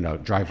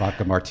 dry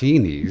vodka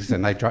martinis,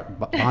 and I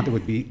bonded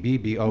with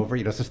BB over,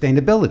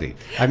 sustainability.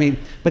 I mean,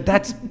 but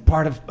that's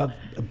part of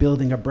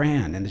building a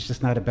brand, and it's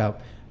just not about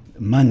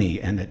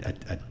money and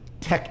a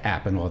tech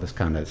app and all this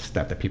kind of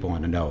stuff that people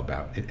want to know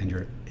about.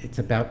 It's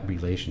about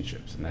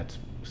relationships, and that's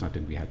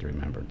something we have to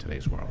remember in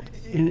today's world.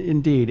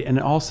 Indeed, and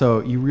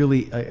also you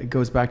really it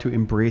goes back to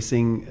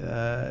embracing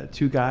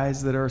two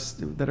guys that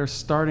are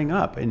starting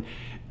up, and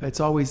it's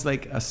always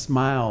like a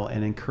smile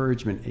and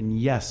encouragement. And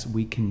yes,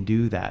 we can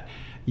do that.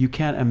 You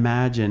can't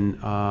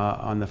imagine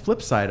on the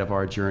flip side of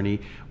our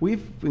journey,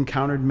 we've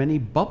encountered many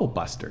bubble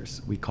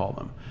busters, we call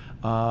them.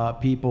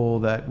 people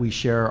that we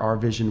share our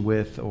vision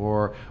with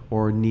or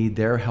need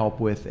their help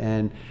with,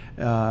 and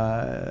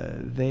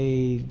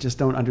they just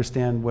don't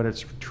understand what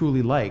it's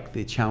truly like,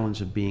 the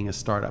challenge of being a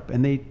startup,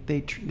 and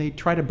they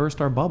try to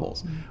burst our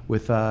bubbles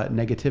with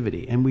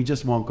negativity, and we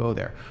just won't go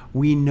there.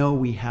 We know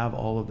we have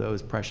all of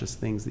those precious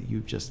things that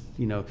you've just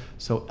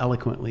so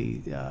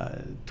eloquently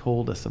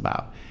told us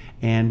about,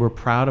 and we're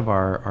proud of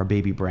our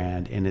baby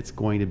brand, and it's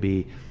going to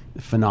be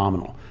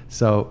phenomenal.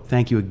 So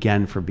thank you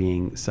again for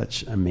being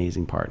such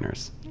amazing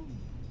partners.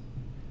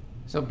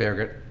 So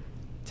Birgit,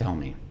 tell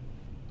me,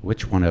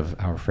 which one of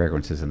our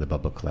fragrances in the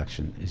Bubble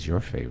collection is your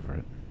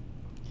favorite?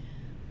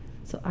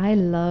 So I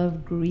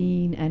love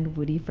green and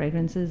woody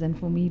fragrances, and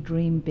for me,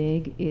 Dream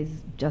Big is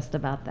just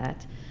about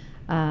that.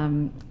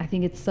 I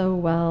think it's so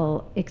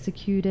well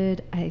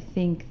executed. I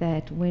think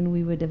that when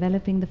we were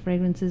developing the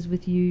fragrances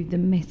with you, the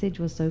message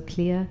was so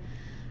clear.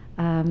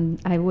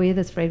 I wear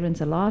this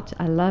fragrance a lot.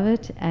 I love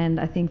it, and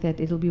I think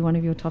that it'll be one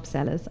of your top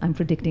sellers. I'm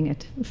predicting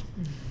it.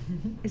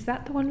 Is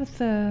that the one with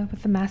the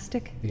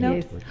mastic Yes.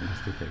 note?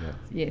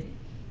 Yes.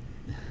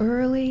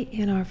 Early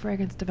in our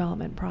fragrance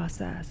development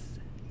process,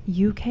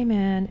 you came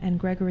in, and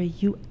Gregory,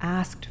 you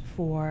asked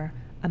for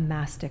a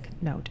mastic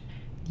note.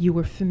 You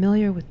were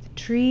familiar with the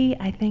tree,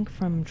 I think,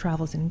 from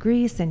travels in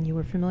Greece, and you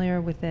were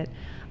familiar with it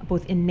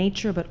both in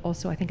nature, but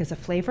also, I think, as a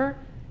flavor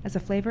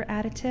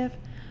additive.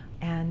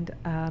 And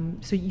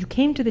so you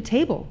came to the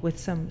table with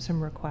some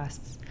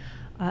requests.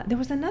 There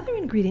was another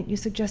ingredient you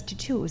suggested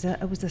too.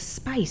 It was a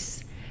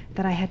spice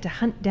that I had to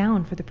hunt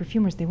down for the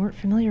perfumers. They weren't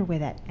familiar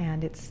with it,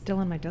 and it's still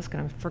on my desk,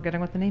 and I'm forgetting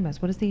what the name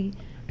is. What is the?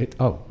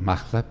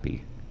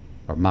 Mahlepi,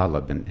 or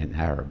malab in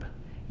Arab.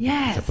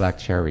 Yes. It's a black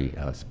cherry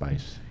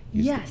spice.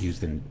 Yes.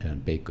 Used in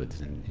baked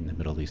goods in the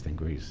Middle East and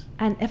Greece.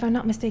 And if I'm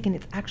not mistaken,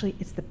 it's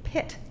the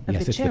pit of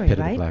Yes, the it's cherry, the pit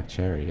right? of the black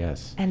cherry,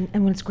 yes. And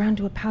when it's ground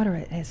to a powder,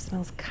 it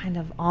smells kind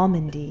of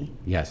almondy.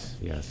 Yes.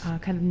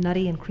 Kind of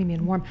nutty and creamy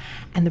and warm.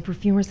 And the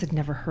perfumers had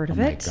never heard of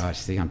it. Oh my gosh,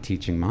 see, I'm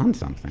teaching Mon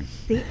something.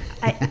 See,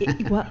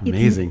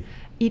 Amazing.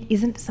 It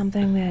isn't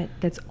something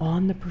that's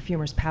on the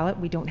perfumer's palette.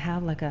 We don't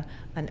have like an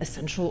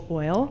essential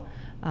oil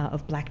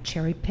of black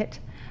cherry pit.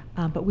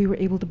 But we were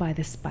able to buy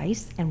this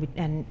spice,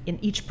 and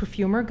each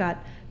perfumer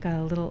got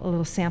a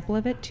little sample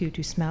of it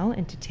to smell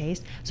and to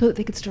taste, so that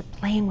they could start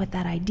playing with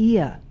that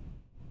idea.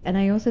 And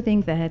I also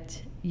think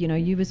that,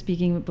 you were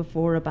speaking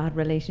before about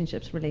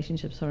relationships.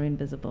 Relationships are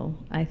invisible.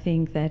 I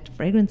think that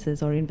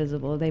fragrances are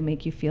invisible. They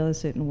make you feel a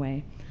certain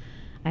way.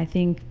 I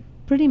think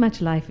pretty much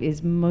life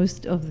is,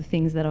 most of the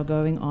things that are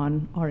going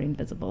on are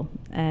invisible.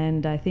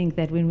 And I think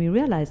that when we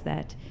realize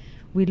that,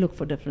 we look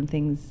for different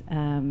things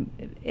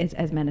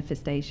as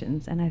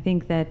manifestations. And I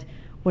think that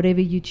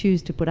whatever you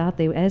choose to put out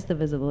there as the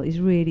visible is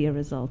really a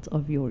result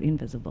of your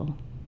invisible.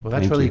 Well,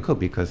 that's Thank really you. cool,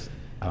 because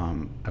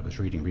I was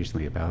reading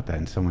recently about that,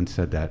 and someone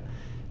said that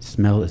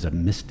smell is a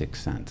mystic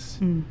sense.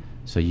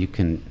 So you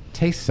can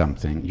taste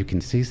something, you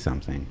can see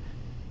something,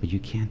 but you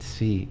can't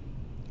see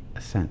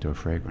a scent or a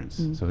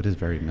fragrance. So it is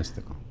very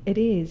mystical. It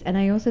is. And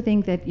I also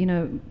think that,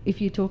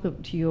 if you talk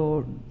to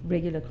your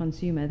regular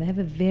consumer, they have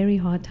a very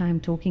hard time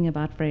talking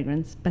about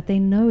fragrance, but they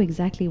know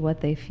exactly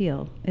what they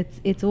feel.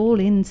 It's all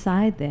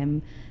inside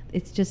them.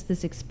 It's just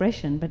this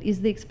expression. But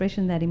is the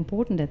expression that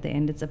important at the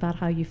end? It's about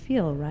how you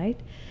feel, right?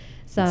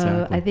 So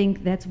Exactly. I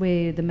think that's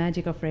where the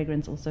magic of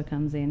fragrance also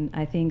comes in.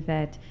 I think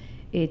that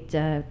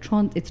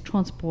it's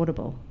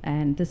transportable,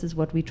 and this is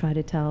what we try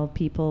to tell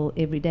people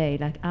every day.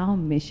 Like, our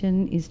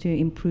mission is to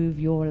improve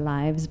your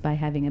lives by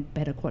having a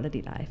better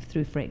quality life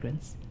through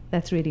fragrance.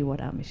 That's really what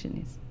our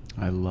mission is.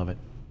 I love it.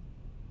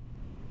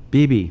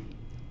 Bibi,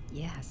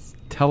 Yes.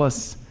 tell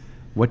us,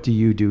 what do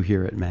you do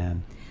here at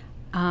Man?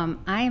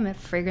 I am a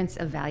fragrance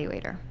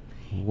evaluator.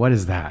 What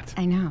is that?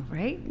 I know,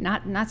 right?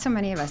 Not so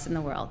many of us in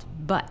the world.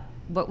 But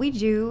what we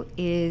do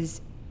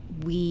is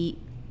we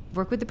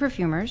work with the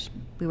perfumers,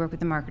 we work with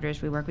the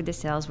marketers, we work with the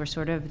sales. We're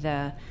sort of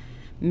the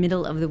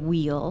middle of the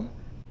wheel.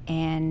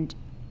 And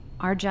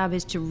our job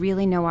is to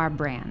really know our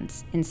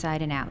brands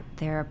inside and out,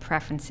 their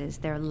preferences,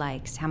 their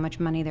likes, how much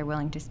money they're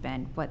willing to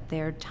spend, what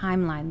their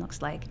timeline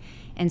looks like,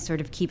 and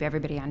sort of keep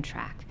everybody on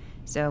track.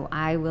 So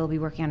I will be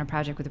working on a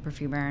project with a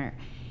perfumer,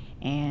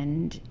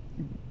 and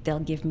they'll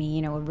give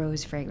me, a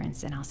rose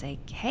fragrance, and I'll say,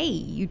 hey,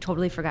 you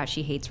totally forgot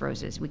she hates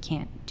roses. We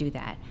can't do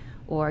that.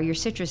 Or your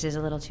citrus is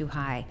a little too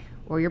high,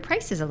 or your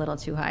price is a little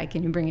too high.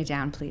 Can you bring it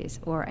down, please?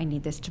 Or I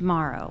need this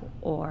tomorrow.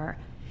 Or,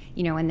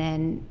 and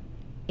then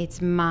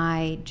it's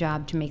my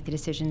job to make the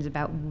decisions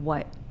about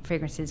what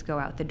fragrances go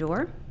out the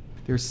door.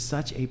 There's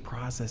such a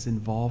process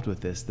involved with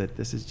this that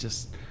this is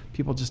just,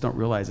 people just don't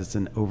realize it's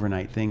an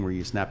overnight thing where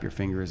you snap your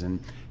fingers and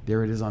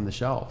there it is on the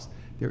shelves.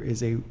 There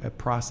is a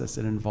process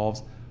that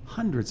involves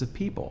hundreds of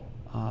people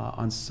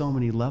on so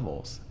many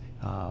levels.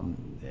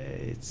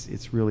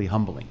 It's really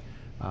humbling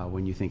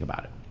when you think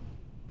about it.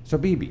 So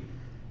Bibi,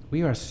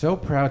 we are so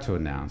proud to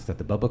announce that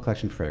the Bubble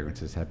Collection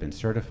fragrances have been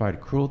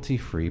certified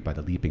cruelty-free by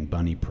the Leaping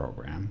Bunny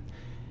program,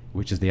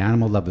 which, as the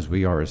animal lovers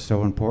we are, is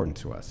so important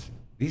to us.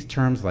 These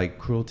terms like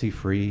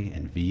cruelty-free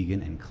and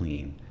vegan and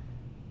clean,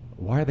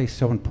 why are they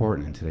so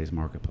important in today's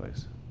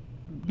marketplace?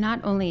 not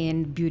only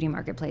in beauty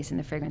marketplace, in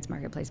the fragrance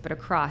marketplace, but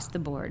across the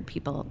board,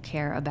 people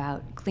care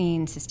about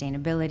clean,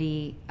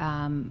 sustainability,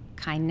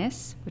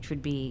 kindness, which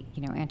would be,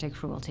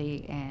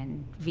 anti-cruelty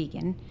and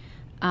vegan.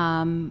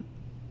 And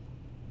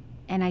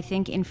I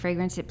think in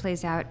fragrance, it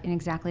plays out in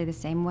exactly the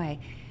same way.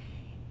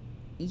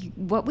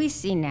 What we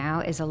see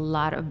now is a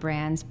lot of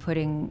brands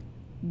putting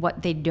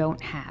what they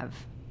don't have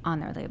on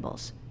their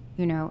labels.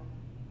 No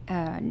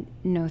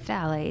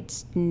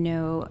phthalates,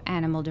 no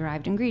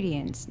animal-derived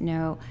ingredients,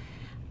 no...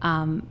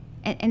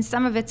 and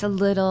some of it's a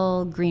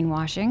little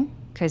greenwashing,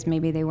 because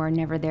maybe they were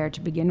never there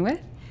to begin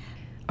with.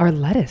 Our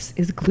lettuce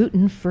is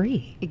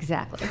gluten-free.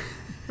 Exactly,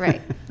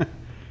 right.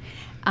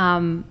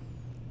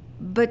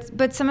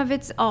 But some of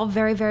it's all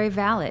very, very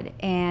valid,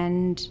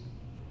 and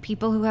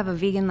people who have a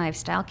vegan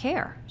lifestyle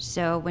care.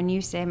 So when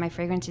you say my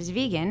fragrance is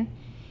vegan,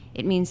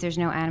 it means there's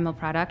no animal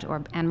product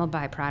or animal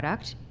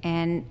byproduct,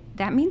 and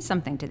that means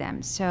something to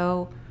them.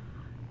 So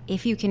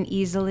if you can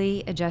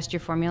easily adjust your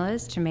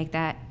formulas to make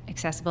that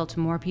accessible to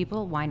more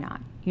people, why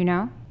not,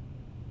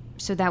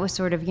 So that was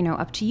sort of,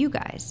 up to you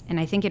guys. And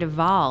I think it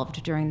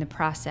evolved during the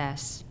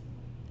process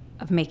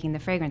of making the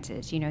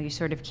fragrances. You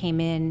sort of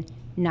came in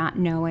not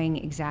knowing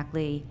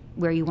exactly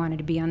where you wanted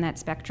to be on that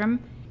spectrum.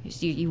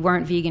 You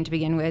weren't vegan to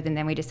begin with, and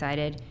then we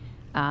decided,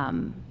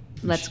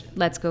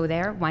 let's go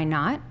there. Why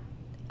not?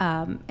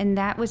 And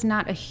that was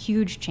not a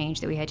huge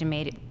change that we had to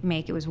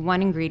make. It was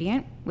one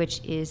ingredient,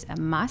 which is a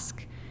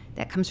musk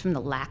that comes from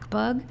the lac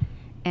bug,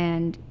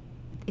 and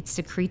it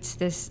secretes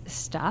this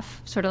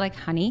stuff, sort of like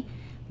honey.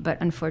 But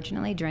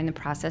unfortunately, during the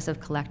process of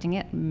collecting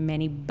it,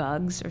 many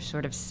bugs are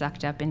sort of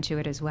sucked up into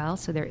it as well.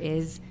 So there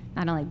is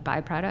not only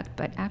byproduct,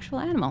 but actual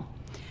animal.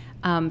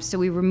 So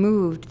we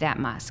removed that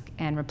musk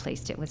and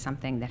replaced it with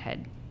something that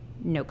had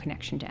no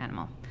connection to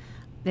animal,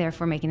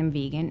 therefore making them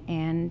vegan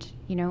and,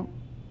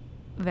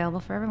 available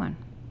for everyone.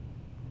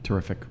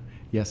 Terrific.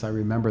 Yes, I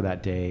remember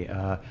that day.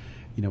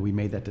 We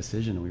made that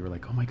decision, and we were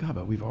like, oh my God,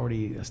 but we've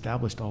already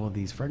established all of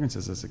these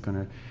fragrances. Is it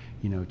going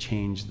to,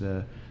 change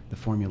the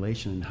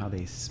formulation and how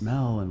they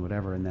smell and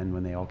whatever? And then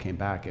when they all came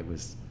back,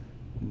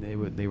 they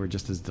were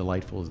just as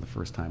delightful as the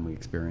first time we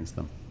experienced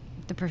them.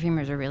 The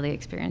perfumers are really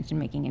experienced in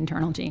making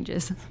internal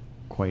changes.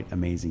 Quite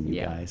amazing,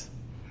 you guys.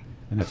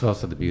 And that's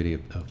also the beauty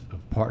of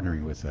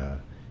partnering with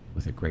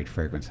a great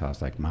fragrance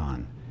house like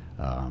Man,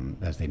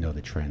 as they know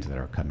the trends that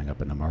are coming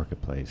up in the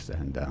marketplace.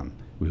 And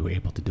we were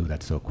able to do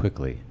that so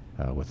quickly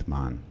with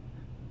Man.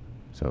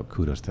 So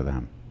kudos to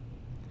them.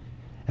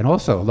 And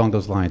also, along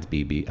those lines,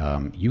 Bibi,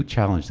 you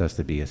challenged us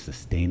to be as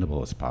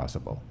sustainable as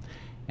possible.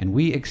 And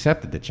we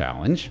accepted the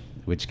challenge,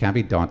 which can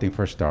be daunting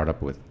for a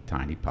startup with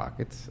tiny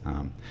pockets.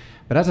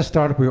 But as a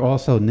startup, we were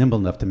also nimble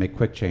enough to make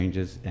quick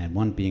changes, and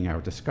one being our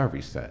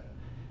discovery set.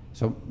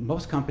 So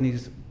most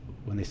companies,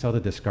 when they sell the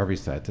discovery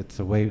sets, it's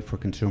a way for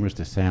consumers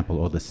to sample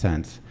all the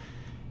scents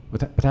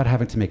without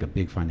having to make a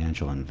big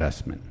financial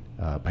investment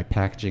by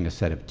packaging a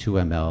set of 2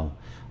 ml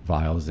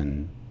vials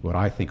in what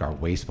I think are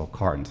wasteful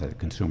cartons that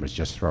consumers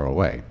just throw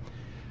away.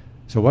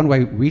 So one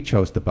way we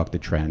chose to buck the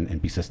trend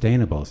and be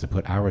sustainable is to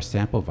put our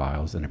sample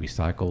vials in a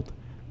recycled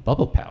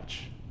bubble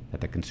pouch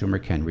that the consumer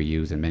can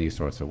reuse in many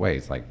sorts of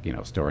ways, like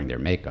storing their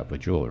makeup or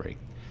jewelry.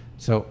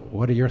 So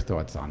what are your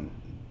thoughts on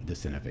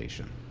this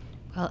innovation?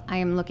 Well, I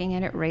am looking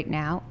at it right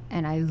now,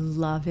 and I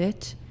love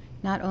it.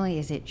 Not only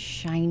is it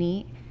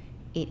shiny,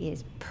 it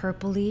is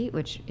purpley,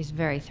 which is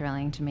very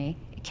thrilling to me.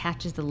 It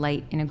catches the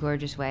light in a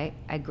gorgeous way.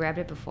 I grabbed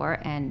it before,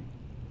 and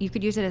you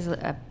could use it as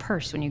a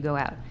purse when you go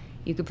out.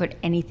 You could put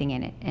anything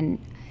in it. And,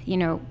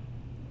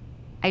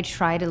 I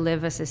try to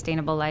live a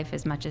sustainable life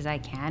as much as I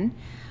can.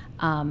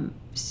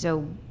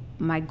 So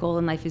my goal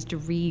in life is to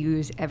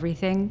reuse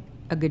everything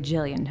a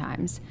gajillion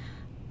times,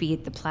 be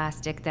it the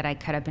plastic that I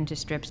cut up into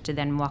strips to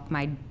then walk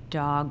my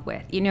dog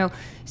with,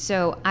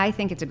 So I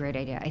think it's a great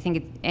idea. I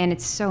think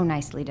it's so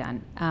nicely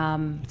done.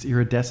 It's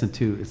iridescent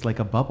too. It's like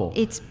a bubble.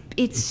 It's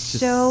just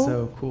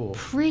so cool.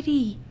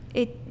 Pretty.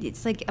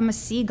 It's like I'm a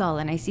seagull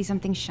and I see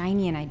something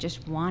shiny and I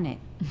just want it.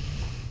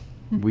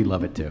 We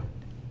love it too.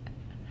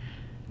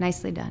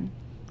 Nicely done.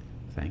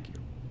 Thank you.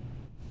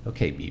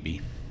 Okay,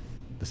 Bibi,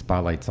 the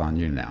spotlight's on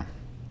you now.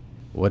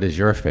 What is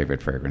your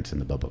favorite fragrance in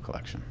the Bubble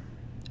collection?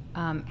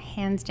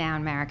 Hands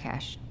down,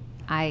 Marrakesh.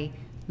 I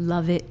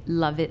love it,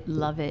 love it,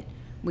 love it.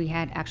 We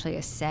had actually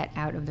a set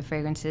out of the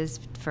fragrances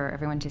for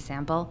everyone to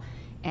sample,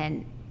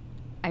 and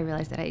I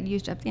realized that I had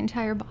used up the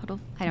entire bottle.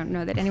 I don't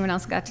know that anyone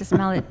else got to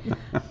smell it.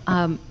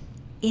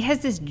 It has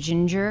this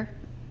ginger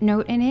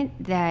note in it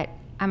that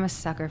I'm a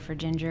sucker for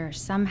ginger.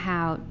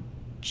 Somehow,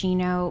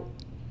 Gino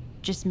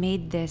just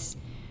made this,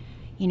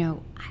 I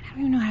don't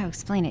even know how to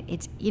explain it.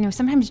 It's,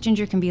 sometimes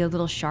ginger can be a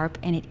little sharp,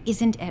 and it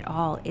isn't at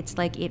all. It's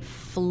like it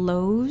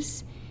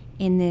flows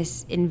in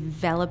this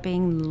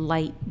enveloping,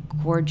 light,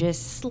 gorgeous,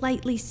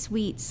 slightly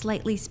sweet,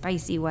 slightly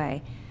spicy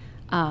way.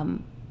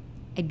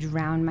 I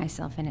drown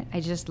myself in it.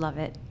 I just love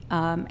it.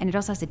 And it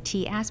also has a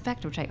tea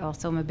aspect, which I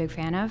also am a big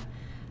fan of.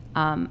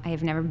 I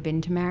have never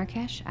been to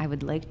Marrakesh. I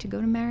would like to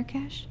go to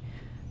Marrakesh.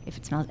 If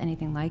it smells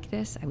anything like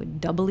this, I would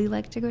doubly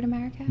like to go to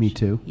Marrakesh. Me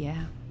too.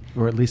 Yeah.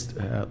 Or at least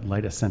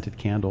light a scented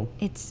candle.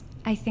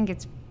 I think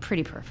it's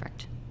pretty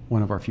perfect.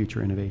 One of our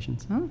future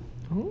innovations.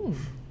 Oh.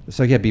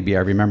 So yeah, BB,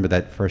 I remember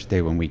that first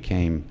day when we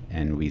came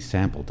and we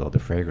sampled all the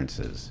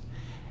fragrances.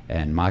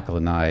 And Michael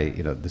and I,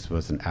 this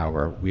wasn't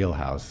our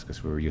wheelhouse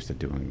because we were used to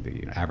doing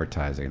the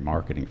advertising and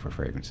marketing for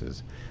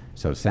fragrances.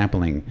 So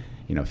sampling,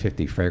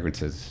 50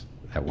 fragrances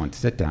at one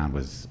sit down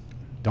was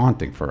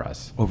daunting for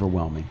us.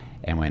 Overwhelming.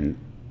 And when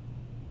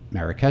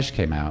Marrakesh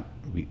came out,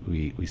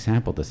 we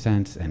sampled the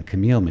scents, and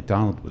Camille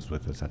McDonald was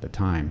with us at the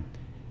time.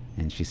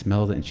 And she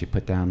smelled it and she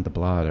put down the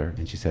blotter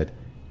and she said,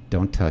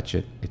 "Don't touch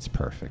it, it's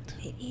perfect."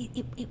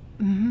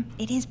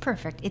 It is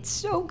perfect. It's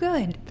so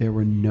good. There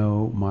were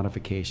no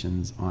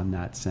modifications on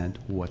that scent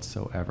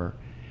whatsoever.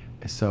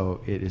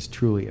 So it is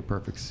truly a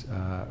perfect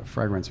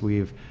fragrance.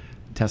 We've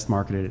test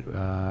marketed it,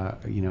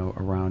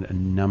 around a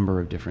number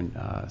of different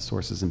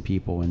sources and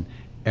people, and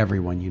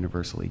everyone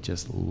universally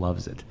just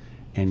loves it.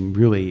 And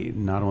really,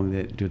 not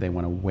only do they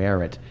want to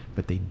wear it,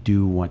 but they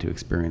do want to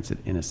experience it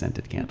in a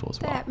scented candle as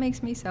well. That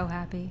makes me so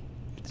happy.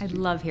 I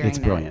love hearing that.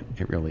 It's brilliant.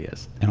 It really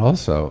is. And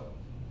also,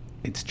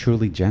 it's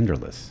truly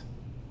genderless.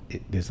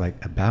 There's like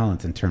a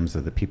balance in terms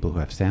of the people who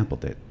have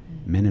sampled it.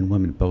 Men and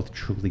women both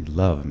truly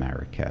love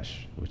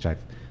Marrakesh, which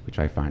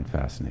I find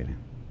fascinating.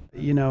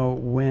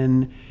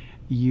 When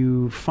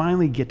you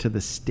finally get to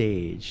the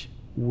stage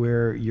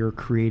where you're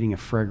creating a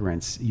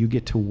fragrance, you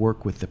get to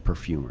work with the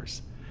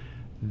perfumers.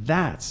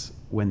 That's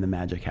when the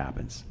magic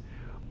happens.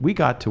 We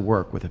got to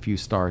work with a few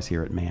stars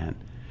here at Mann,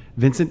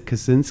 Vincent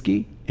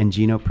Kosinski and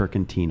Gino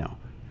Percantino.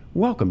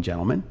 Welcome,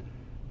 gentlemen.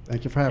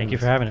 Thank you for having us. Thank you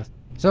for having us.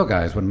 So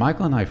guys, when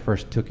Michael and I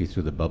first took you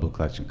through the Bubble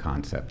Collection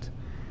concept,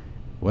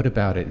 what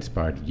about it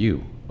inspired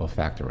you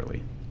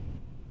olfactorily?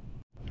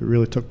 It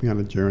really took me on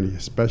a journey,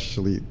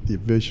 especially the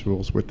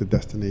visuals with the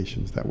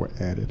destinations that were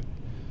added.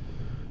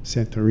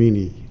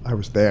 Santorini, I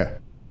was there.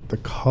 The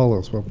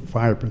colors were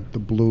vibrant. The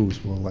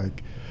blues were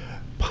like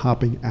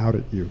popping out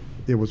at you.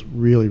 It was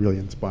really, really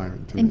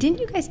inspiring to me. And didn't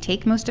you guys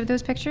take most of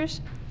those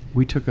pictures?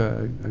 We took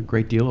a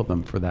great deal of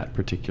them for that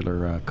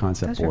particular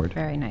concept board. Those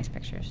were very nice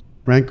pictures.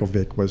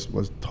 Rankovic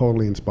was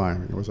totally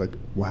inspiring. It was like,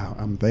 wow,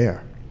 I'm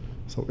there.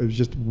 So it was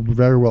just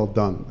very well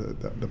done,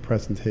 the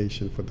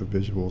presentation for the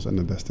visuals and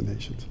the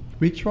destinations.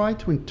 We tried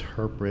to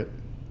interpret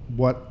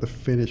what the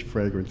finished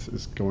fragrance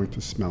is going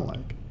to smell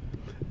like,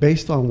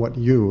 based on what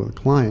you, the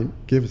client,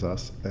 gives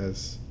us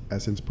as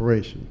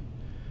inspiration.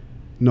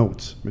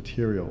 Notes,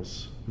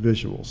 materials,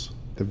 visuals.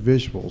 The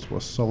visuals were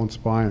so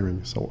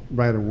inspiring. So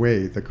right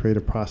away, the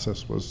creative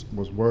process was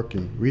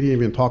working. We didn't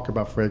even talk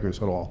about fragrance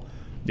at all.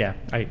 Yeah,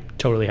 I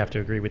totally have to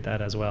agree with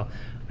that as well.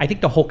 I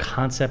think the whole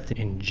concept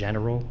in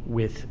general,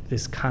 with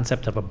this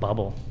concept of a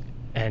bubble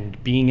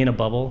and being in a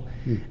bubble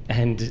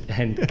and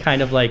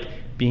kind of like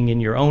being in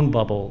your own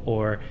bubble,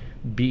 or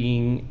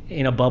being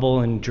in a bubble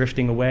and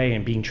drifting away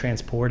and being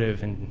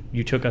transportive, and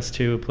you took us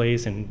to a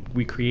place and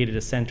we created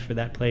a scent for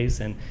that place.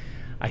 And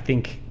I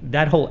think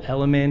that whole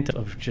element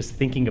of just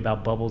thinking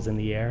about bubbles in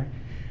the air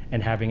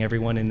and having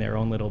everyone in their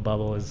own little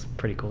bubble is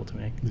pretty cool to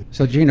me.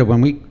 So Gina,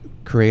 when we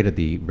created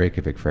the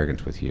Reykjavik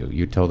fragrance with you,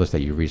 you told us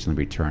that you recently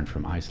returned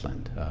from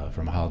Iceland,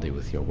 from a holiday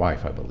with your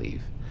wife, I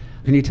believe.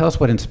 Can you tell us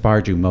what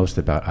inspired you most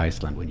about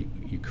Iceland when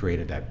you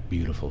created that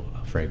beautiful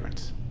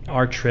fragrance?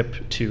 Our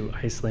trip to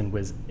Iceland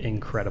was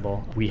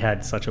incredible. We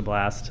had such a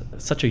blast,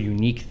 such a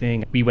unique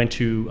thing. We went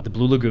to the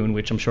Blue Lagoon,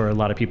 which I'm sure a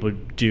lot of people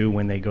do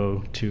when they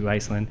go to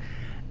Iceland.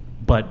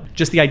 But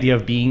just the idea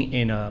of being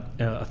in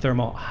a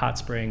thermal hot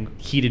spring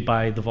heated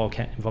by the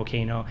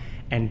volcano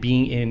and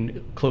being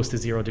in close to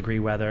 0 degree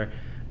weather,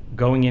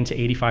 going into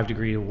 85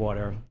 degree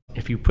water.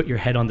 If you put your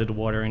head under the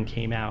water and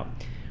came out,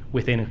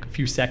 within a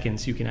few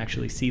seconds, you can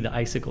actually see the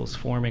icicles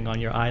forming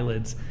on your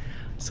eyelids.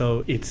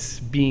 So it's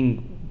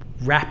being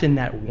wrapped in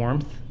that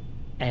warmth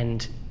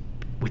and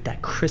with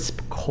that crisp,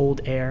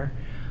 cold air,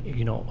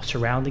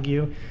 surrounding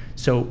you.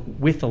 So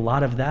with a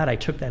lot of that, I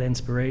took that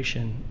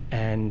inspiration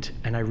and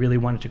I really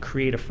wanted to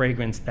create a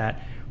fragrance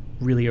that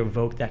really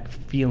evoked that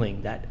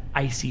feeling, that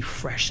icy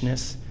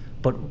freshness,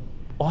 but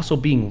also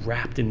being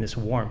wrapped in this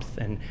warmth.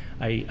 And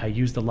I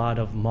used a lot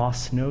of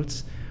moss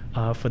notes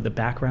for the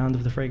background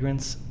of the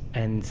fragrance,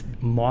 and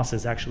moss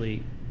is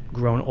actually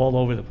grown all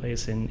over the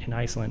place in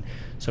Iceland.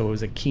 So it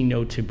was a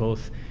keynote to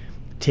both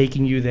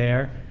taking you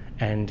there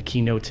and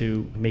keynote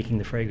to making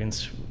the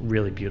fragrance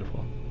really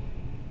beautiful.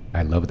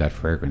 I love that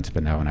fragrance,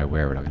 but now when I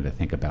wear it, I'm going to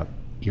think about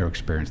your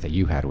experience that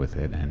you had with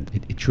it, and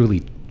it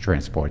truly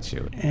transports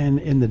you. And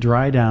in the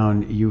dry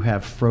down, you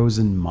have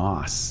frozen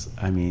moss.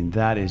 I mean,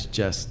 that is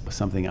just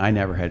something I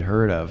never had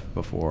heard of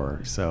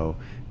before. So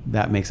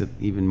that makes it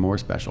even more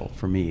special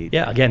for me.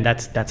 Yeah, again,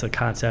 that's a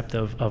concept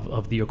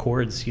of the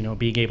Accords,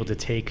 being able to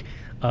take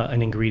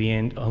an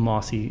ingredient, a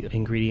mossy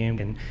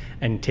ingredient,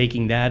 and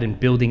taking that and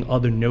building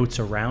other notes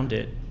around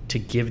it to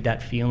give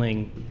that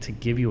feeling, to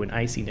give you an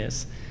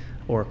iciness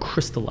or a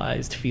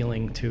crystallized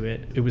feeling to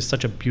it. It was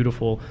such a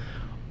beautiful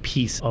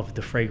piece of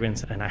the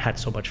fragrance, and I had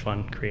so much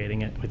fun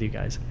creating it with you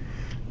guys.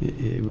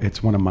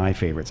 It's one of my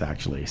favorites,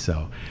 actually.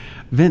 So,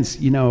 Vince,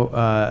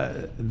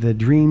 the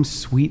Dream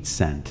Sweet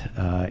scent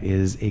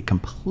is a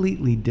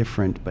completely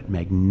different but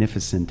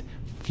magnificent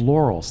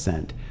floral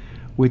scent,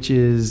 which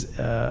is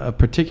of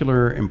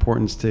particular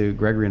importance to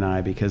Gregory and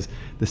I because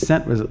the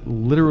scent was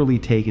literally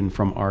taken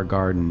from our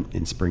garden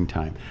in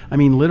springtime. I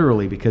mean,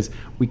 literally, because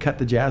we cut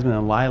the jasmine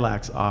and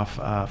lilacs off,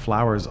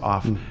 flowers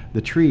off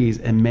the trees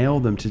and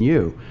mailed them to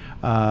you.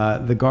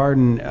 The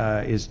garden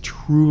is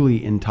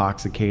truly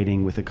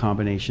intoxicating with a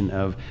combination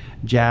of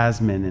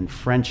jasmine and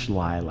French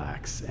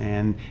lilacs,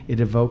 and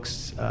it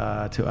evokes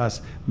to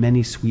us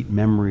many sweet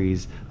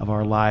memories of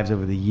our lives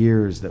over the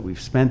years that we've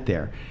spent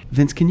there.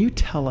 Vince, can you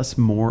tell us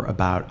more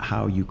about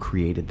how you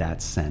created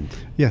that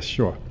scent? Yes,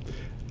 sure.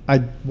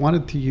 I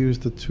wanted to use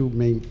the two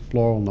main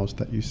floral notes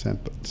that you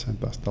sent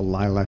us, the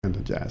lilac and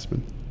the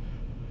jasmine.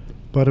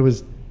 But it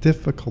was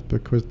difficult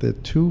because they're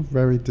two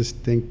very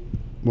distinct,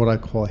 what I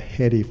call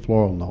heady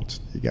floral notes.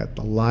 You got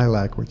the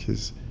lilac, which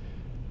is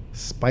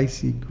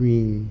spicy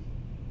green,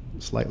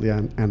 slightly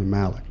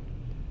animalic,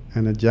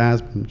 and the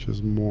jasmine, which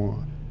is more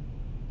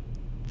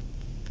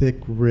thick,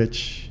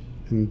 rich,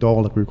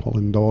 indolic, we call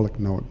indolic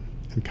note,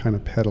 and kind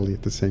of petally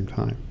at the same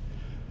time.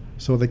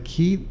 So the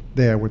key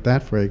there with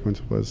that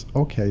fragrance was,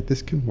 okay,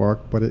 this can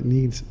work, but it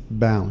needs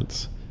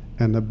balance.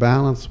 And the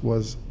balance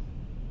was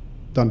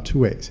done two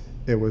ways.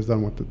 It was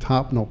done with the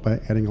top note by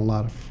adding a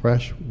lot of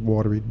fresh,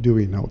 watery,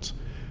 dewy notes,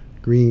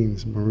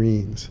 greens,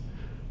 marines,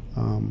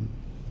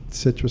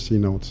 citrusy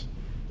notes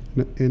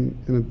in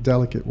a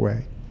delicate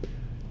way.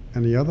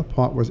 And the other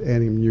part was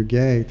adding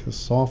muguet to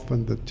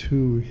soften the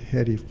two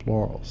heady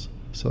florals.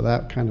 So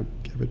that kind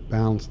of gave it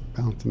balance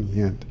in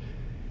the end.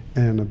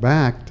 And in the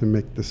back, to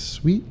make the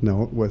sweet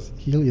note, was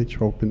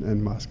heliotropin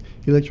and musk.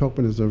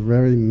 Heliotropin is a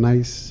very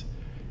nice,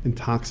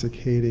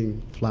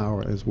 intoxicating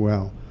flower as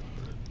well.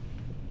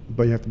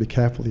 But you have to be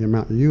careful the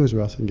amount you use,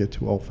 or else you can get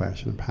too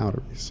old-fashioned and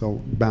powdery.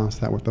 So balance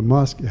that with the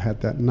musk. You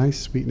had that nice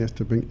sweetness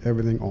to bring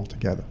everything all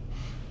together.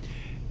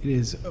 It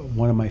is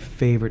one of my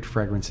favorite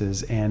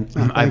fragrances, and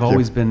I've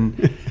always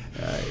been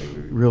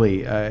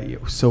really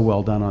so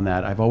well done on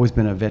that. I've always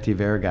been a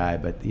vetiver guy,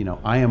 but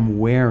I am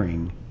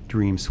wearing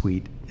Dream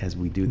Sweet as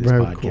we do this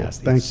Very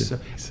podcast. Cool. Thank you.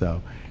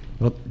 So,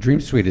 well,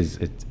 Dream Sweet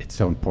it's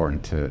so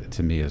important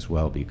to me as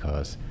well,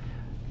 because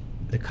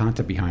the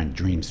concept behind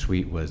Dream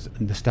Sweet was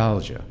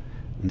nostalgia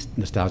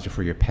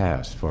for your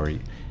past, for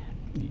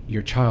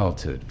your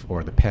childhood,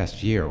 or the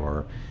past year,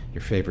 or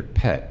your favorite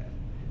pet,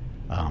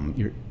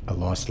 a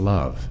lost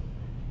love.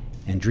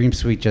 And Dream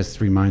Sweet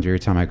just reminds me every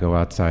time I go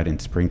outside in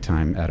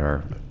springtime at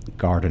our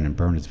garden in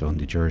Bernardsville,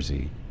 New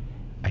Jersey,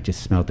 I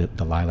just smell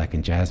the lilac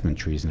and jasmine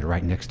trees, and they're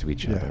right next to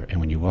each other. And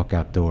when you walk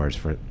outdoors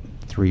for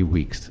 3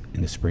 weeks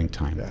in the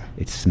springtime,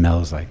 it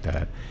smells like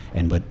that.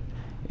 And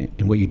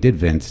what you did,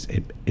 Vince,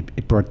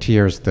 it brought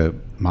tears to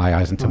my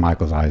eyes and to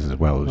Michael's eyes as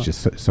well. It was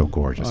just so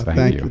gorgeous.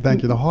 Thank you.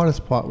 Thank you. The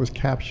hardest part was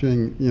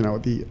capturing,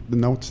 the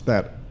notes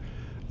that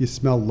you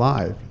smell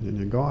live in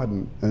your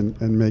garden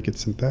and make it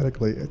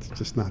synthetically. It's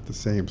just not the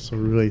same. So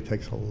it really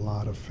takes a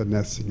lot of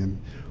finessing and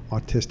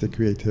artistic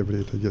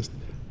creativity to just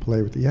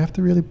play with it. You have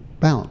to really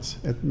balance.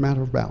 It's a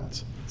matter of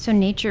balance. So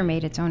nature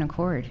made its own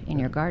accord in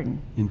your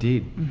garden.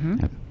 Indeed.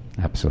 Mm-hmm.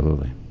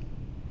 Absolutely.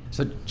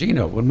 So,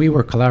 Gino, when we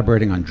were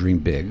collaborating on Dream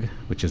Big,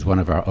 which is one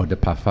of our eau de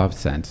parfum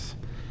scents,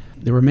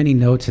 there were many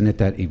notes in it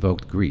that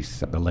evoked Greece,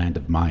 the land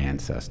of my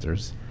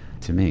ancestors,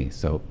 to me.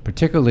 So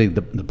particularly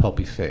the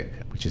pulpy fig,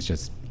 which is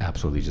just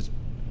absolutely just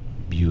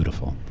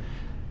beautiful.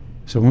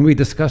 So when we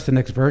discussed the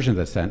next version of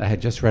the scent, I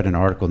had just read an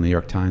article in the New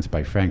York Times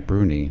by Frank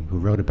Bruni, who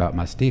wrote about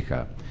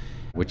mastika,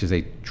 which is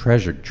a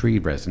treasured tree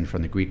resin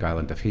from the Greek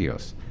island of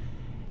Chios.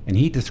 And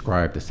he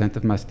described the scent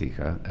of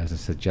mastika as a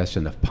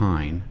suggestion of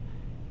pine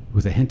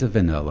with a hint of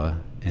vanilla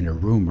and a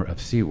rumor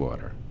of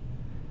seawater.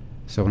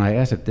 So when I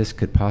asked if this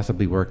could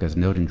possibly work as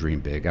note in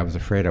Dream Big, I was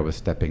afraid I was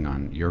stepping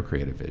on your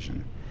creative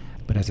vision.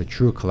 But as a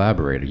true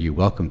collaborator, you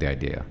welcomed the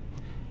idea.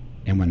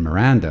 And when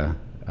Miranda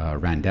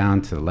ran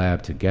down to the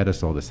lab to get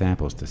us all the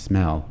samples to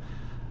smell,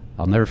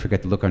 I'll never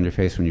forget the look on your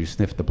face when you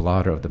sniffed the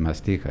blotter of the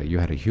mastika. You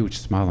had a huge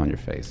smile on your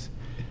face.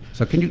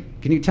 So can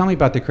you tell me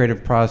about the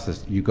creative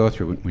process you go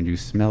through when you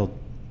smell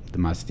the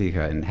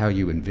mastika and how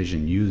you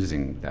envision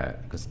using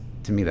that? Because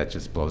to me, that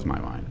just blows my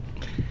mind.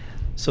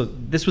 So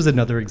this was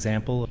another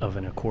example of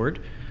an accord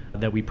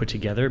that we put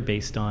together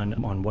based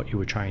on what you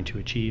were trying to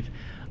achieve.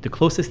 The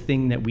closest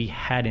thing that we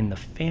had in the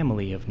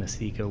family of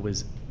mastika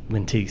was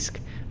lentisk,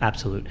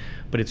 absolute,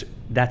 but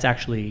that's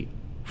actually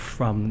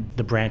from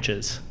the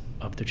branches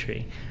of the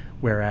tree,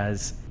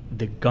 whereas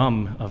the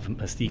gum of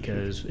mastika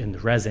is in the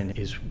resin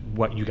is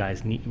what you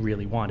guys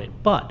really wanted.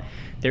 But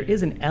there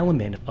is an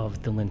element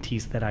of the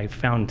lentisk that I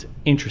found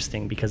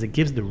interesting because it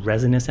gives the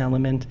resinous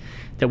element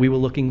that we were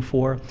looking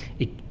for.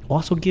 It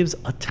also gives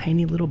a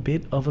tiny little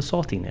bit of a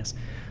saltiness.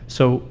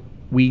 So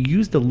we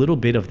used a little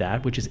bit of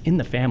that, which is in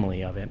the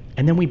family of it,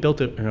 and then we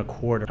built an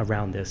accord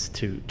around this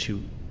to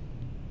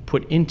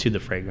put into the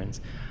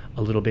fragrance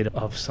a little bit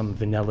of some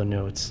vanilla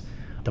notes.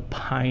 The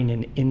pine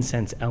and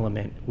incense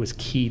element was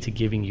key to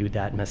giving you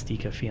that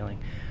mastika feeling.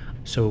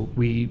 So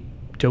we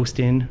dosed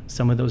in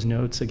some of those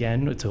notes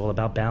again. It's all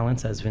about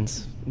balance, as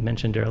Vince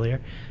mentioned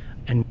earlier.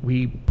 And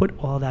we put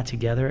all that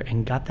together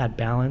and got that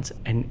balance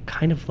and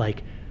kind of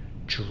like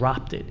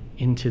dropped it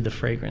into the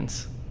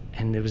fragrance.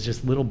 And there was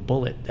just little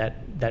bullet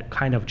that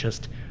kind of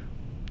just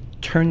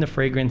turned the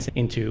fragrance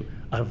into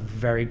a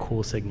very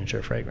cool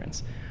signature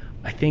fragrance.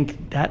 I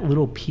think that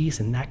little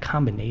piece and that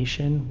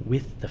combination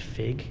with the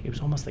fig, it was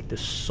almost like this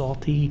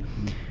salty,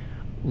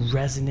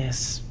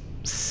 resinous,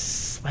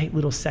 slight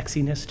little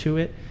sexiness to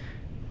it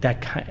that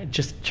kind of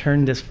just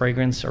turned this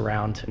fragrance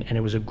around. And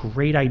it was a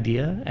great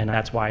idea, and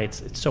that's why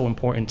it's so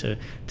important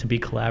to be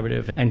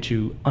collaborative and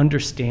to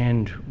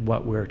understand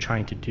what we're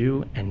trying to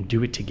do and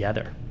do it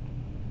together.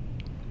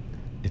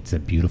 It's a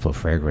beautiful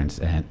fragrance,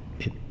 and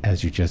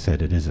as you just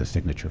said, it is a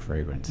signature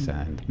fragrance,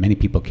 and many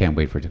people can't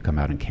wait for it to come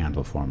out in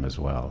candle form as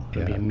well.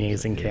 It'll be an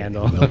amazing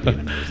candle. It will be an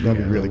amazing That'd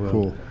be candle. really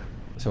cool.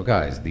 So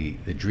guys, the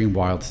Dream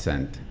Wild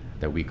scent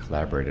that we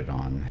collaborated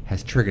on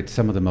has triggered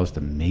some of the most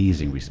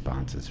amazing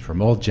responses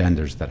from all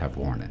genders that have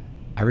worn it.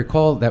 I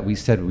recall that we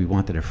said we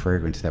wanted a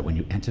fragrance that when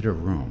you entered a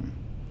room,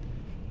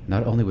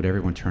 not only would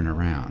everyone turn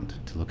around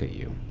to look at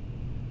you,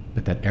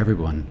 but that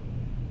everyone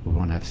would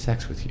want to have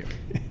sex with you.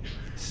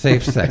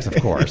 Safe sex, of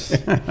course.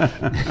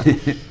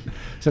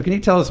 So can you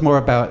tell us more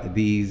about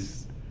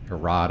these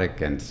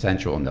erotic and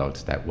sensual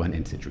notes that went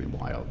into Dream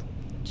Wild?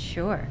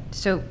 Sure.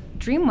 So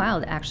Dream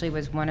Wild actually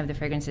was one of the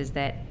fragrances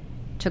that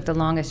took the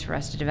longest for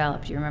us to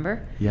develop. Do you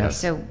remember? Yes.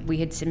 So we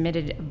had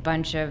submitted a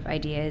bunch of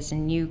ideas,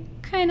 and you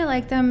kind of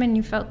liked them, and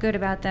you felt good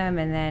about them.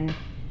 And then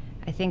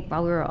I think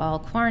while we were all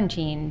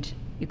quarantined,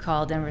 you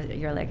called and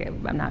you're like,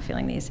 I'm not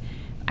feeling these.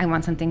 I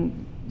want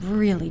something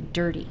really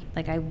dirty.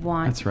 Like I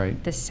want That's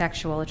right. the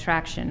sexual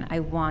attraction. I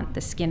want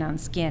the skin on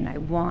skin. I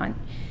want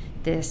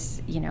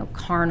this,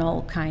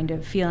 carnal kind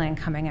of feeling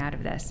coming out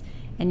of this.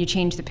 And you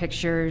changed the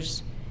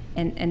pictures,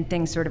 and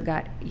things sort of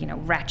got,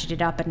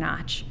 ratcheted up a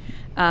notch.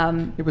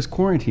 It was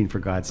quarantine, for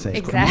God's sake.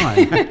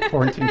 Exactly. Come on.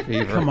 Quarantine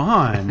fever. Come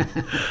on.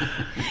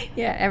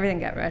 Yeah, everything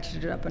got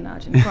ratcheted up a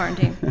notch in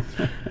quarantine.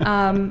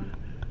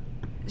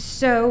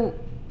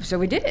 So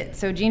we did it.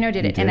 So Gino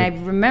did it, and I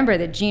remember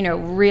that Gino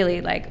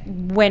really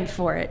went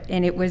for it,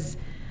 and it was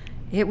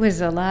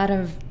a lot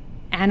of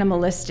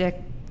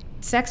animalistic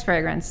sex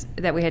fragrance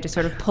that we had to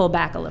sort of pull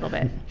back a little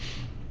bit.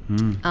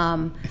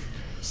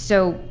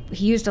 So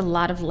he used a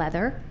lot of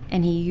leather,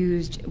 and he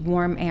used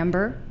warm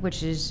amber,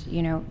 which is,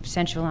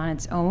 sensual on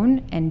its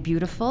own and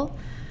beautiful.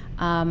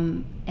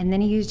 And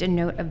then he used a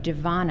note of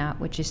Divana,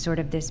 which is sort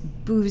of this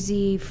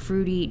boozy,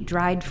 fruity,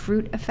 dried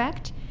fruit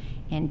effect.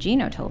 And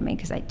Gino told me,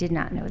 because I did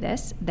not know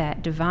this,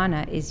 that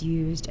Divana is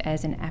used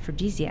as an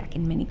aphrodisiac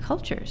in many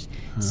cultures.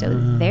 So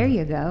there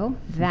you go.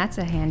 That's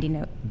a handy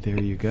note. There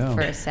you go.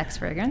 For a sex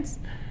fragrance.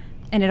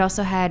 And it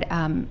also had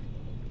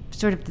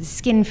sort of the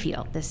skin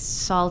feel, this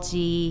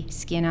salty,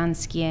 skin on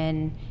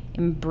skin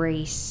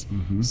embrace,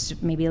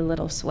 maybe a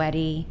little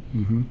sweaty.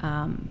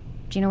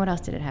 Gino, what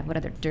else did it have? What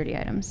other dirty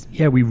items?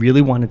 Yeah, we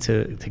really wanted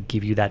to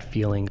give you that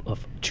feeling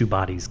of two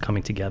bodies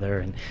coming together,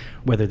 and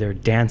whether they're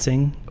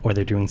dancing or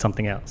they're doing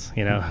something else,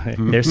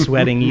 they're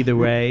sweating either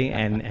way,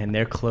 and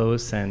they're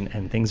close,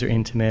 and things are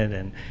intimate.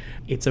 And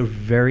it's a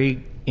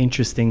very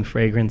interesting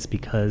fragrance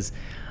because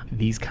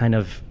these kind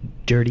of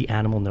dirty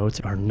animal notes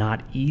are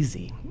not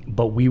easy,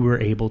 but we were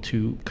able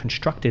to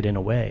construct it in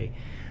a way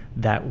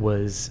that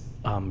was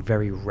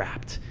very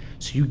wrapped.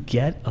 So you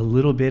get a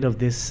little bit of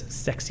this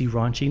sexy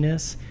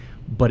raunchiness,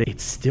 but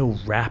it's still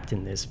wrapped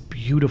in this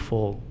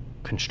beautiful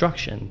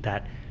construction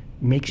that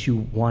makes you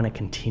want to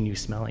continue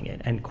smelling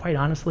it. And quite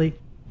honestly,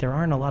 there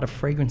aren't a lot of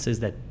fragrances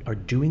that are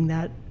doing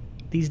that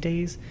these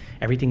days.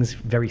 Everything's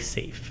very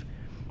safe.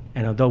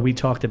 And although we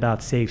talked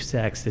about safe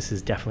sex, this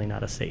is definitely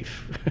not a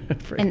safe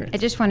fragrance. And I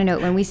just want to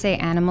note, when we say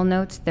animal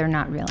notes, they're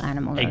not real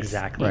animal notes.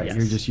 Exactly. Right, Yes.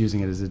 you're just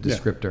using it as a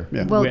descriptor.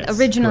 Yeah. Well, Yes,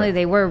 originally correct.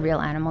 they were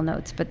real animal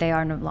notes, but they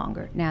are no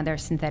longer. Now they're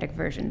synthetic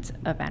versions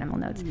of animal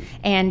notes.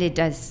 And it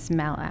does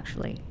smell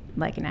actually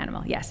like an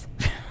animal, yes.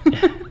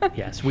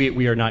 Yes,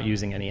 we are not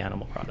using any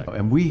animal product.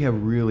 And we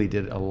have really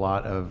did a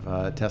lot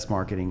of test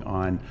marketing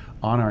on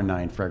our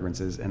 9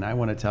 fragrances, and I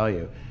want to tell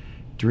you,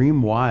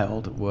 Dream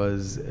Wild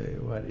was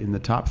in the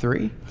top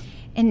 3.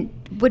 And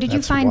what did you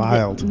That's find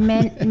wild.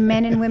 that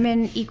men and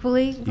women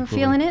equally were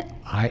feeling it?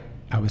 I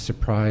was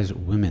surprised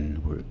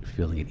women were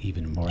feeling it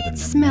even more than It the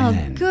smelled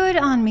men. good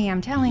on me,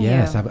 I'm telling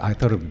Yes, you. I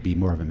thought it would be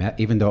more of a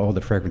even though all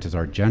the fragrances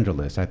are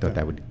genderless, I thought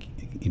that would,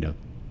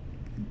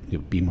 it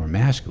would be more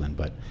masculine.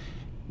 But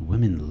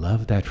women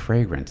love that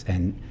fragrance.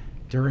 And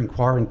during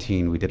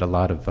quarantine, we did a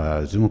lot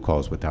of Zoom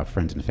calls with our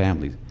friends and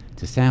family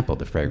to sample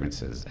the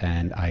fragrances.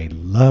 And I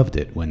loved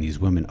it when these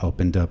women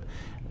opened up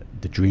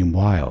the Dream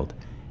Wild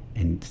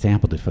and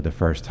sampled it for the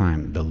first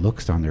time. The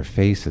looks on their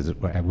faces,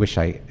 I wish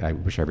I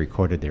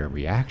recorded their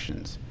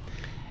reactions.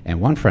 And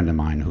one friend of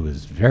mine, who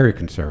is a very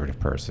conservative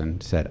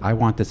person, said, I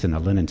want this in a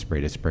linen spray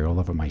to spray all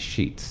over my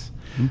sheets.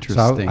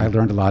 Interesting. So I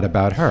learned a lot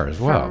about her as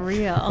well. For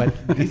real.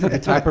 But these are the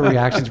type of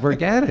reactions we're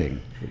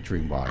getting with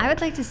Dream Wild. I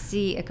would like to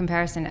see a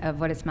comparison of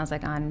what it smells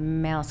like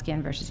on male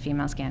skin versus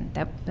female skin.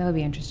 That would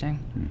be interesting.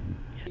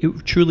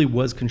 it truly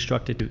was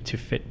constructed to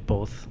fit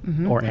both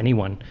or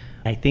anyone.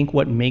 I think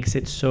what makes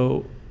it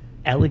so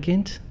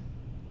elegant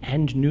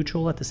and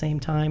neutral at the same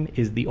time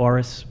is the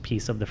orris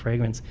piece of the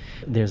fragrance.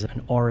 There's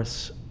an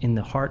orris in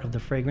the heart of the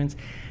fragrance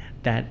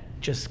that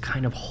just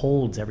kind of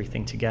holds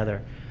everything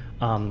together.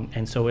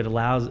 And so it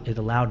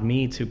allowed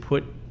me to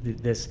put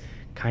this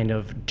kind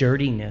of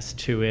dirtiness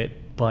to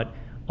it, but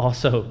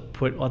also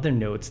put other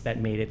notes that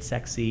made it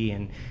sexy.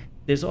 And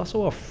there's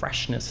also a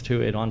freshness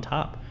to it on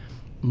top.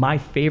 My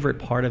favorite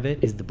part of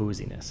it is the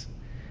booziness,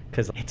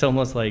 because it's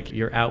almost like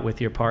you're out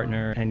with your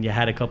partner and you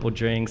had a couple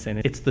drinks,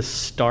 and it's the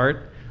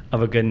start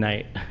of a good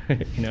night.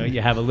 You know,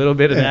 you have a little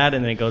bit of that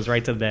and then it goes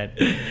right to bed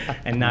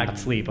and not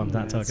sleep. I'm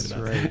not talking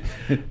about right.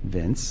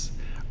 Vince,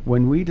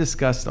 when we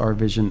discussed our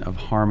vision of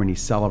Harmony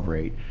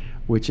Celebrate,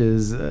 which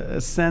is a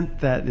scent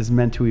that is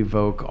meant to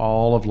evoke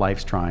all of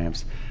life's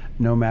triumphs,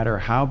 no matter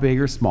how big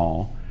or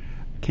small,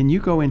 can you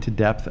go into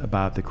depth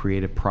about the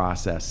creative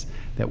process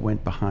that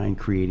went behind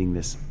creating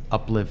this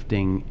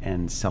uplifting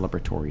and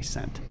celebratory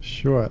scent?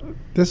 Sure.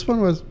 This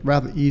one was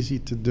rather easy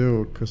to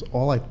do because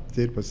all I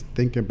did was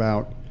think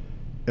about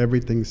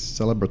everything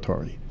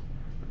celebratory.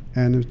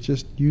 And it's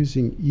just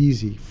using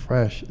easy,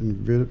 fresh,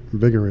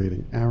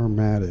 invigorating,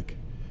 aromatic,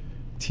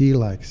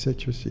 tea-like,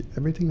 citrusy,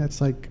 everything that's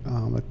like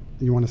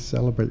you want to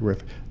celebrate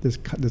with. There's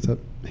a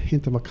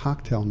hint of a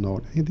cocktail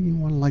note, anything you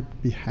want to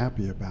like be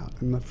happy about.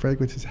 And the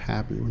fragrance is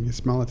happy. When you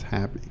smell, it's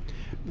happy.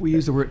 We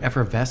use the word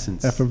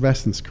effervescence.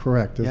 Effervescence,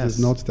 correct. There's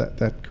notes that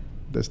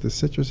there's the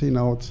citrusy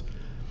notes,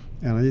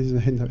 and I use a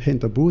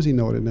hint of boozy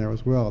note in there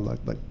as well,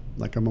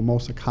 like a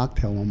mimosa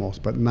cocktail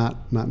almost, but not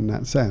in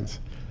that sense.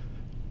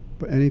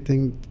 But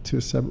anything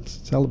to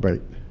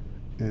celebrate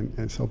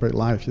and celebrate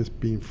life, just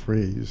being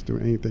free, just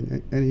doing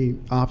anything, any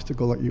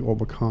obstacle that you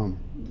overcome.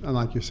 And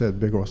like you said,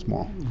 big or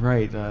small.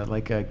 Right,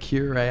 like a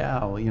Kir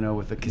Royale,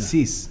 with the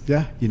cassis.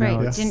 Yeah. You know,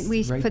 right. Didn't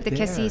we put the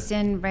cassis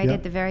in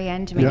at the very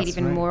end to make it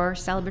even more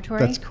celebratory?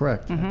 That's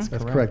correct. That's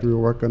correct. We were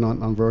working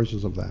on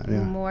versions of that,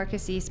 yeah. More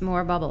cassis,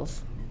 more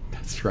bubbles.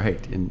 That's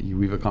right, and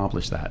we've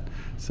accomplished that.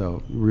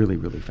 So really,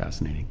 really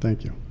fascinating.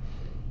 Thank you.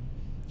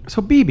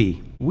 So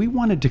BB, we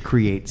wanted to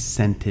create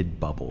scented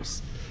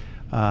bubbles,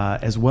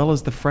 as well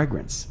as the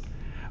fragrance.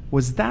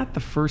 Was that the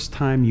first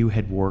time you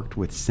had worked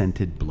with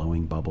scented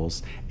blowing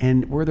bubbles?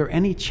 And were there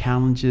any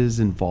challenges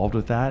involved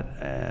with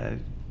that?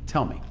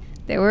 Tell me.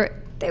 There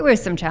were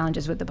some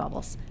challenges with the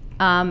bubbles.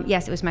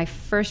 Yes, it was my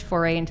first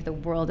foray into the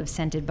world of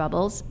scented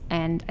bubbles,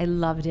 and I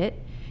loved it.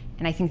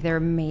 And I think they're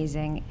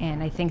amazing,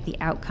 and I think the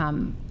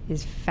outcome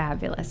is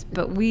fabulous.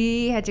 But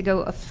we had to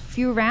go a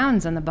few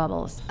rounds on the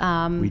bubbles.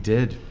 We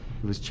did.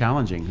 It was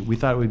challenging. We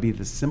thought it would be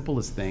the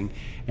simplest thing,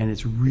 and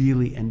it's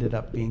really ended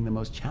up being the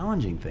most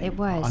challenging thing. It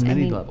was. On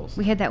many levels.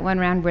 We had that one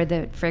round where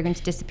the fragrance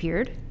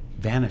disappeared.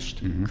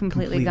 Vanished. Mm-hmm.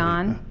 Completely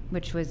gone,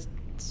 which was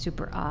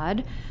super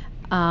odd.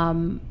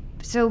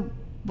 So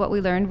what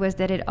we learned was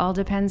that it all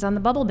depends on the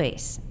bubble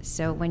base.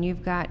 So when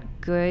you've got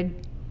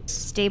good,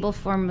 stable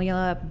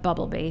formula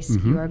bubble base,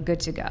 you are good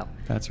to go.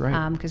 That's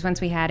right. Because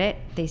once we had it,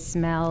 they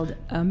smelled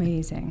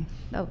amazing.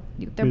 Oh,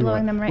 they're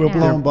blowing them right now. We're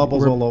blowing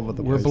bubbles all over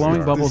the place. We're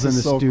blowing bubbles in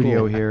the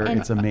studio here. And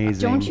it's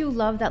amazing. Don't you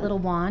love that little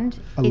wand?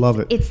 I love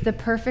it. It's the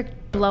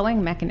perfect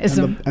blowing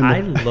mechanism.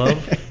 I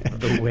love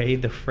the way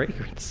the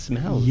fragrance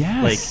smells.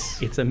 Yes.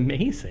 Like, it's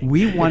amazing.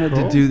 We wanted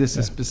to do this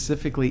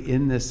specifically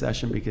in this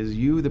session because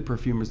you, the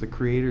perfumers, the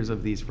creators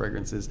of these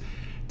fragrances,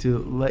 to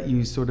let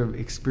you sort of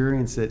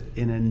experience it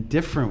in a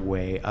different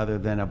way other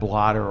than a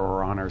blotter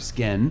or on our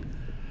skin.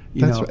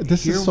 That's right.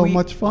 This is so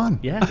much fun.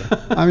 Yeah.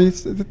 I mean,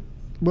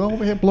 we're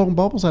over here blowing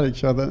bubbles at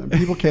each other.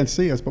 People can't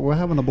see us, but we're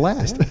having a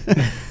blast.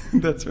 Yeah.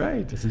 That's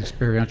right. It's an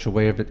experiential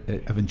way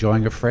of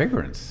enjoying a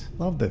fragrance.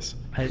 Love this.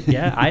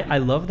 I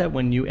love that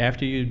when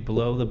after you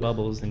blow the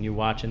bubbles and you're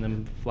watching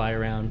them fly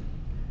around,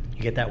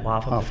 you get that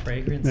waft of the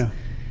fragrance. Yeah.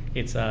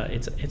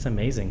 It's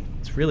amazing.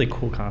 It's a really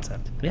cool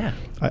concept. Yeah,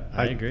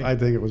 I agree. I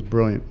think it was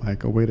brilliant,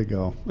 Michael. Way to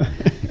go.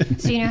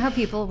 So you know how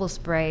people will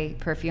spray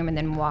perfume and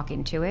then walk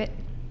into it,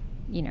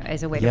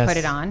 as a way to put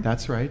it on?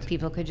 That's right.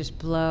 People could just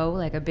blow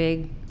like a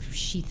big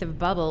sheath of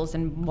bubbles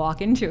and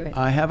walk into it.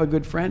 I have a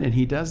good friend, and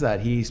he does that.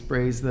 He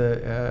sprays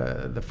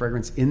the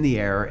fragrance in the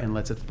air and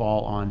lets it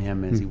fall on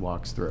him as he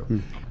walks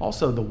through.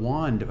 Also, the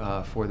wand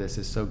for this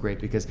is so great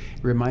because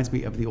it reminds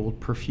me of the old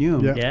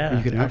perfume. Yeah.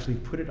 You can actually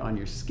put it on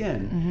your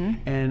skin,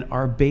 and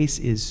our base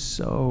is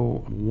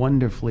so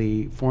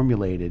wonderfully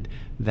formulated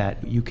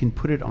that you can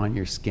put it on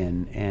your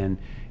skin, and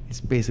it's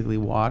basically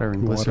water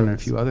and glycerin and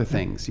a few other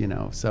things,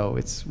 so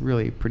it's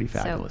really pretty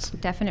fabulous. So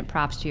definite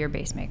props to your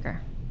base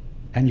maker.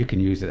 And you can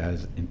use it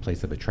as in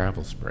place of a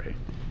travel spray.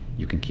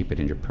 You can keep it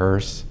in your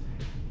purse,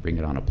 bring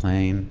it on a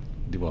plane,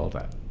 do all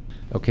that.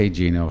 Okay,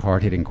 Gino,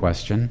 hard-hitting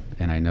question,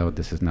 and I know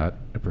this is not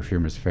a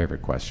perfumer's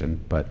favorite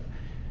question, but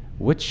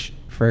which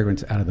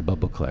fragrance out of the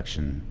Bubble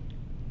collection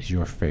is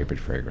your favorite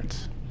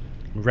fragrance?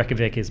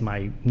 Reykjavik is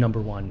my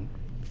number one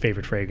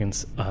favorite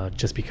fragrance,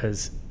 just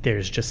because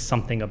there's just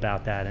something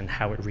about that and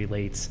how it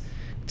relates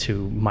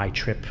to my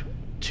trip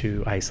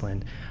to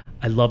Iceland.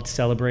 I loved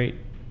Celebrate.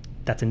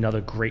 that's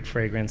another great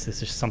fragrance. There's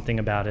just something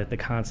about it, the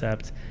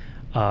concept,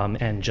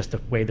 and just the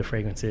way the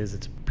fragrance is.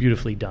 It's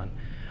beautifully done.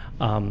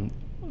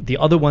 The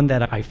other one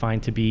that I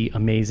find to be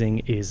amazing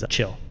is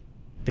Chill.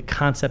 The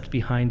concept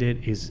behind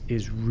it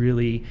is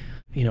really,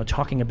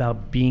 talking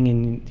about being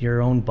in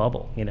your own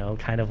bubble,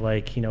 kind of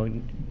like,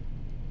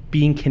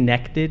 being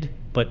connected,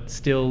 but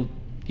still,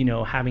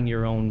 having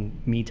your own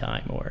me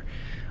time. Or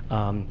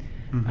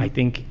I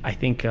think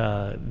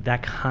that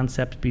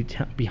concept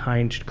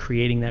behind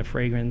creating that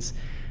fragrance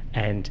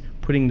and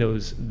putting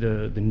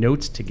the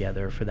notes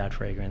together for that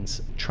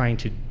fragrance, trying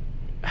to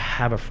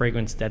have a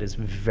fragrance that is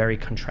very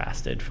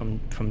contrasted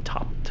from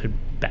top to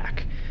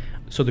back.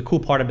 So the cool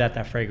part about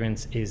that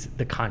fragrance is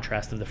the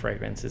contrast of the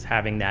fragrance, is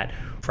having that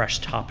fresh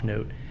top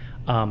note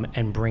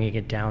and bringing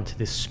it down to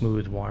this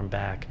smooth, warm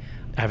back.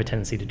 I have a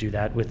tendency to do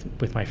that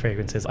with my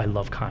fragrances. I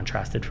love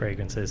contrasted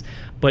fragrances,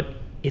 but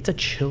it's a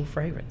chill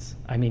fragrance.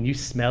 I mean, you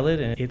smell it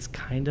and it's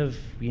kind of,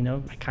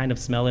 I kind of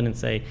smell it and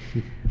say,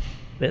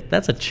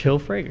 that's a chill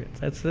fragrance.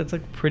 That's a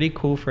pretty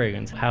cool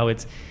fragrance. How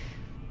it's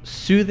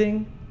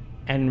soothing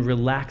and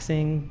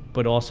relaxing,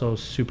 but also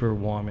super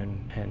warm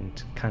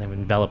and kind of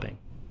enveloping.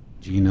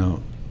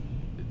 Gino,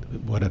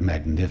 what a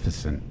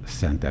magnificent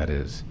scent that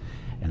is.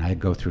 And I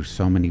go through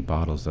so many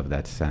bottles of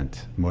that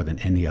scent, more than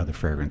any other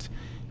fragrance,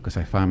 because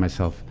I find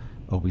myself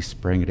always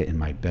spraying it in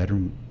my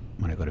bedroom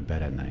when I go to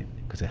bed at night,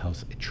 because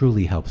it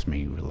truly helps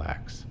me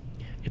relax.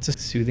 It's a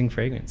soothing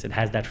fragrance. It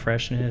has that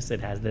freshness,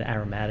 it has the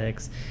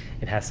aromatics,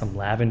 it has some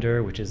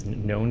lavender, which is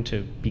known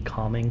to be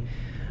calming.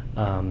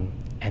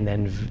 And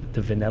then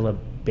the vanilla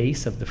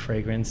base of the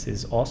fragrance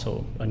is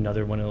also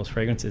another one of those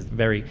fragrances,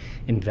 very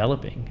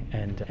enveloping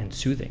and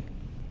soothing.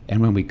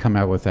 And when we come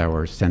out with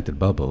our scented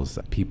bubbles,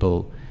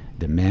 people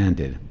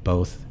demanded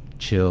both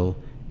Chill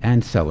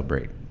and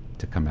Celebrate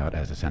to come out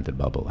as a scented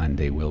bubble, and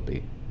they will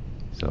be.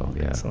 So,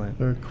 yeah. Excellent.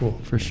 Very cool.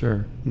 For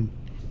sure.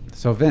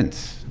 So,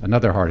 Vince,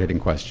 another hard-hitting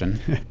question.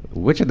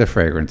 Which of the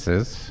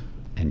fragrances,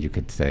 and you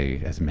could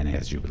say as many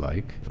as you would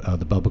like,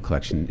 the Bubble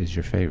Collection is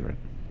your favorite?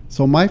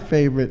 So my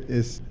favorite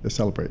is the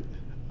Celebrate.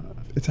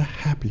 It's a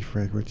happy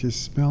fragrance. You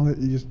smell it,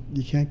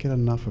 you can't get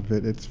enough of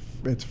it.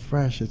 It's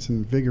fresh, it's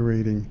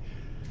invigorating.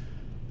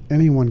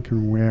 Anyone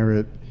can wear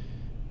it.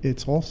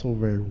 It's also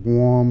very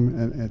warm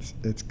and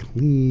it's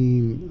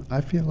clean.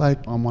 I feel like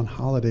I'm on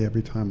holiday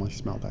every time I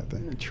smell that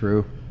thing.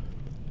 True.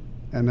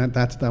 And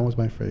that was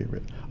my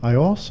favorite. I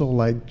also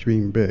like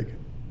Dream Big.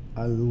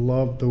 I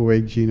love the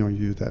way Gino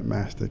used that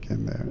mastic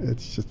in there.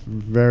 It's just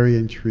very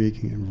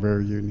intriguing and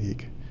very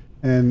unique.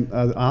 And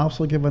I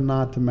also give a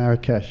nod to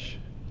Marrakesh,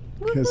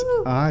 because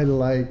I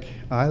like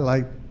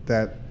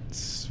that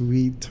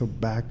sweet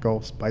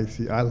tobacco,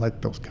 spicy. I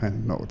like those kind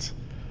of notes.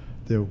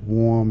 They're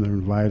warm, they're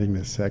inviting,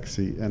 they're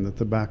sexy, and the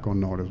tobacco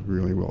note is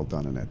really well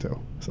done in there too.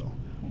 So,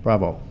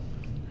 bravo.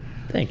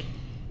 Thank you.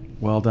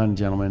 Well done,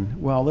 gentlemen.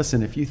 Well,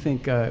 listen, if you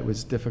think it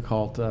was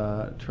difficult,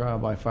 trial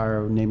by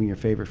fire, naming your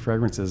favorite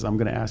fragrances, I'm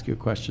going to ask you a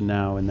question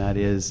now, and that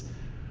is,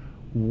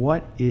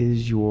 what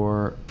is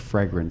your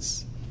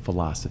fragrance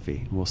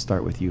philosophy? We'll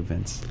start with you,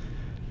 Vince.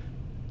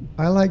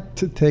 I like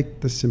to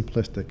take the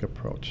simplistic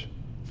approach.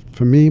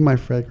 For me, my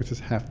fragrances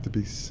have to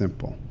be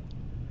simple.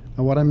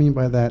 And what I mean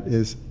by that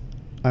is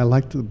I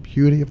like the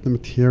beauty of the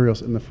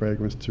materials in the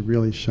fragrance to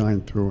really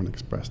shine through and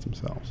express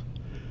themselves.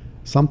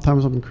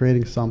 Sometimes when I'm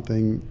creating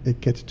something,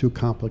 it gets too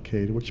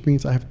complicated, which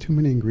means I have too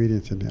many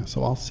ingredients in there.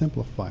 So I'll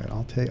simplify it.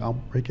 I'll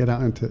break it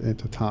out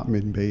into top,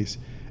 mid, and base,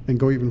 and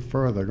go even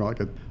further, go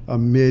like a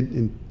mid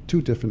in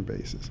 2 different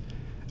bases.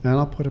 And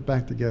I'll put it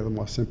back together in a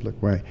more simpler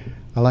way.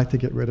 I like to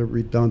get rid of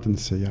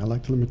redundancy. I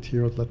like the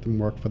materials, let them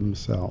work for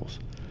themselves.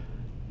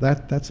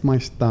 That's my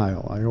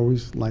style. I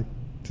always like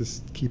to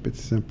keep it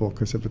simple,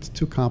 because if it's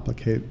too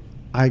complicated,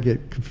 I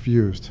get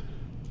confused.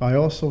 I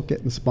also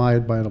get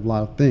inspired by a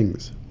lot of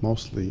things,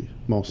 mostly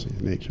in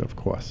nature, of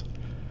course.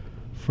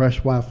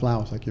 Fresh wild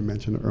flowers, like you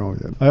mentioned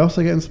earlier. I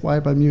also get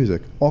inspired by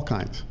music, all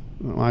kinds.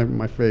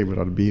 My favorite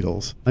are the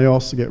Beatles. I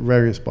also get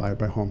very inspired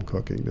by home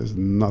cooking. There's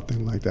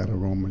nothing like that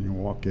aroma when you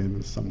walk in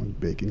and someone's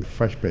baking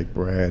fresh baked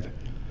bread.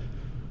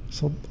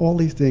 So all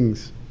these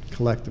things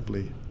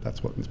collectively,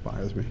 that's what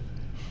inspires me.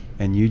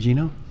 And you,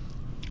 Gino?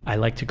 I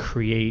like to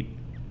create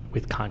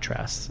with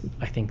contrasts.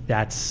 I think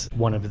that's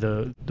one of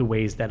the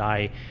ways that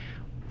I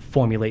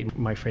formulate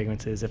my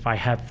fragrances. If I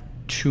have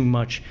too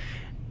much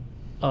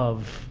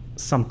of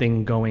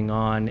something going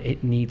on,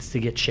 it needs to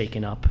get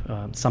shaken up.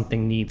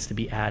 Something needs to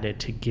be added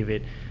to give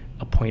it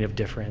a point of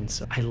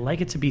difference. I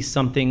like it to be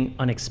something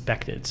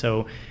unexpected.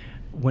 So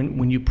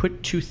when you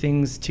put 2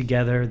 things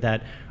together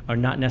that are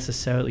not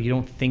necessarily, you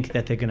don't think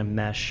that they're going to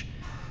mesh,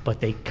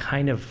 but they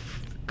kind of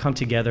come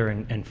together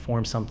and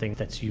form something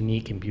that's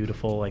unique and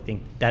beautiful, I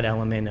think that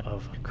element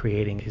of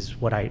creating is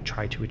what I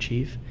try to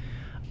achieve.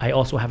 I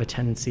also have a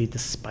tendency to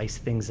spice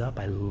things up.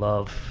 I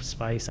love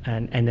spice.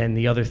 And then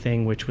the other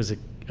thing, which was a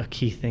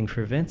key thing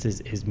for Vince,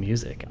 is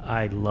music.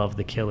 I love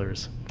the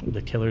Killers.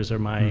 The Killers are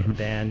my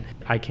band.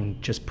 I can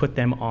just put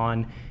them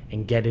on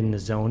and get in the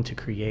zone to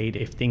create.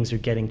 If things are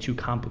getting too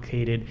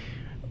complicated,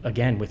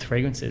 again, with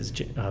fragrances,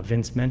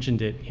 Vince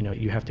mentioned it,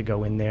 you have to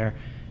go in there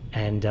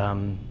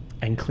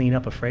and clean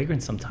up a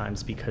fragrance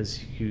sometimes,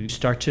 because you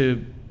start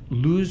to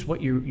lose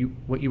what you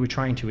were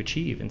trying to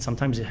achieve, and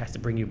sometimes it has to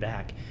bring you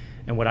back.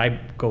 And what I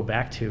go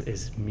back to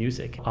is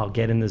music. I'll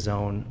get in the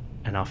zone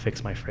and I'll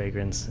fix my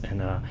fragrance,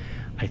 and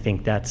I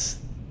think that's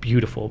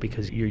beautiful,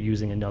 because you're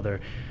using another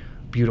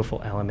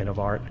beautiful element of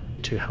art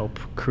to help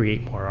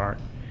create more art.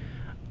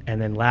 And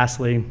then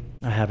lastly,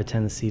 I have a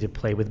tendency to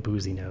play with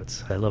boozy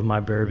notes. I love my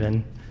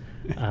bourbon.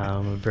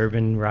 I'm a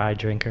bourbon rye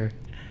drinker.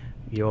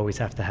 You always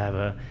have to have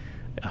a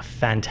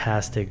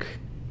fantastic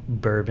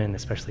bourbon,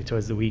 especially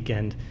towards the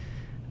weekend,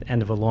 the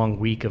end of a long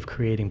week of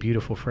creating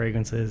beautiful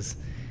fragrances.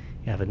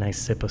 You have a nice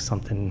sip of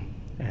something,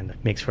 and it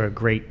makes for a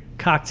great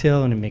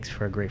cocktail, and it makes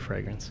for a great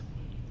fragrance.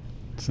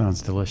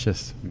 Sounds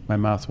delicious. My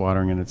mouth's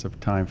watering, and it's a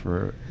time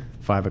for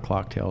 5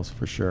 o'clock tales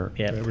for sure.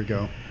 Yeah, There we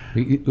go.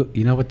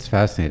 You know what's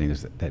fascinating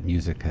is that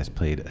music has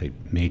played a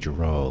major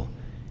role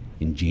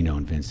in Gino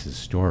and Vince's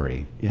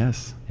story.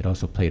 Yes. It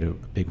also played a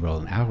big role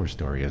in our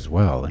story as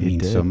well. It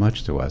means did. so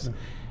much to us.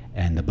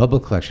 And the Bubble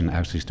Collection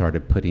actually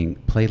started putting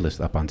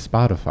playlists up on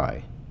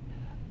Spotify,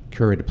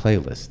 curated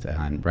playlists.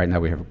 And right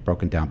now we have it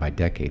broken down by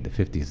decade, the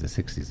 50s, the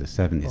 60s, the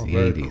 70s, the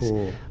very 80s.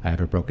 cool. I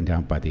have it broken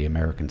down by the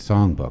American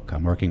Songbook.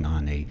 I'm working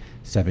on a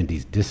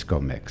 70s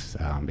disco mix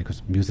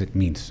because music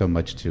means so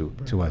much to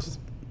us,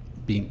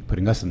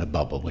 putting us in a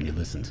bubble when you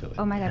listen to it.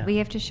 Oh my God, we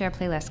have to share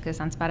playlists, because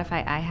on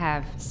Spotify I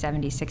have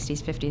 70s,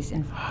 60s, 50s,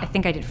 and I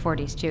think I did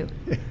 40s too.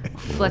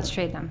 Let's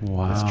trade them.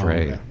 Wow. Let's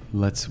trade.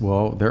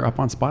 Well, they're up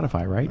on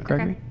Spotify, right,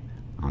 Gregory?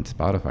 On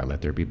Spotify,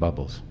 let there be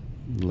bubbles.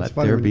 Let It's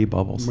funny there when be you-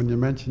 bubbles. When you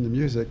mention the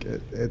music,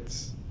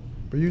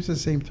 we use the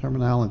same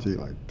terminology,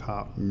 like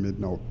top, mid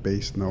note,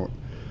 bass note,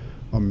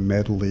 a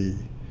medley,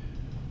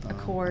 A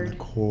chord. an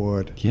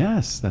accord.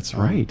 Yes, that's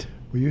right.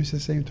 We use the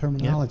same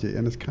terminology,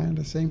 and it's kind of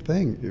the same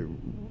thing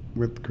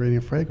with creating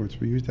a fragrance.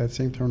 We use that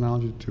same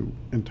terminology to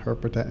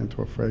interpret that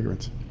into a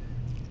fragrance.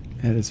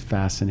 It is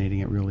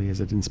fascinating. It really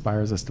is. It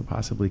inspires us to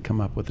possibly come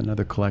up with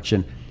another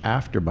collection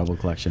after Bubble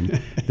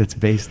Collection that's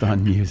based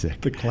on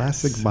music. The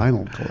classic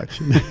vinyl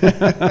collection.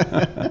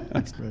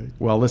 That's great.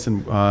 Well,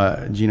 listen,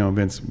 Gino and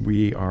Vince,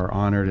 we are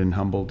honored and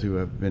humbled to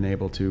have been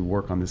able to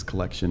work on this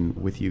collection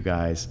with you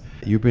guys.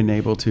 You've been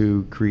able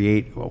to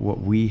create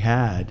what we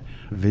had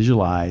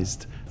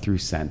visualized through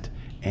scent,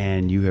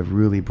 and you have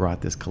really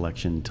brought this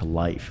collection to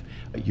life.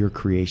 Your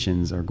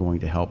creations are going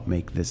to help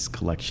make this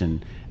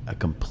collection a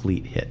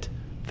complete hit.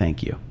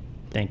 Thank you.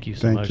 Thank you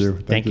so Thank much. you.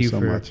 Thank you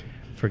so much.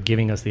 for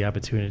giving us the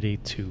opportunity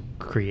to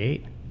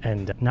create,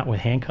 and not with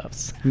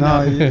handcuffs.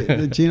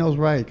 No, Gino's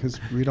right, because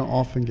we don't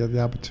often get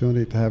the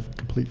opportunity to have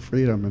complete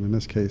freedom, and in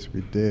this case we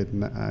did,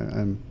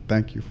 and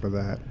thank you for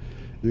that.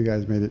 You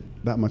guys made it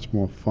that much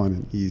more fun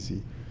and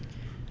easy.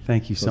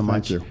 Thank you so Thank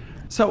much. you.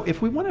 So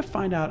if we want to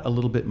find out a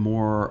little bit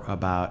more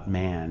about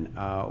Man,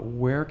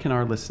 where can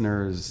our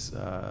listeners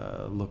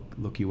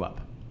look you up?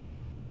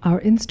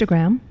 Our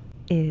Instagram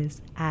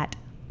is at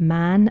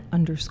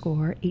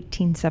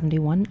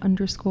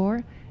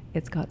man_1871_.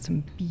 It's got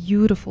some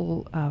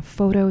beautiful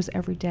photos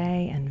every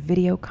day and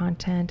video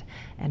content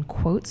and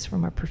quotes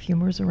from our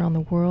perfumers around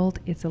the world.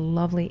 It's a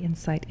lovely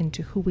insight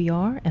into who we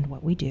are and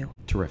what we do.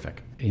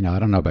 Terrific. I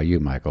don't know about you,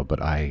 Michael,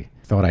 but I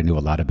thought I knew a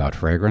lot about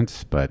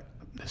fragrance, but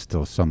there's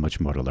still so much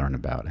more to learn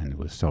about, and it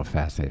was so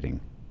fascinating.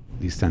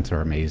 These scents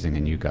are amazing,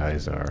 and you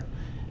guys are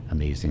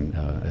amazing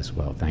as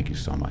well. Thank you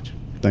so much.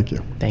 Thank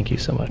you. Thank you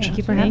so much. Thank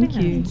you for having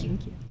Thank us. you.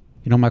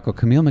 Michael,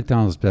 Camille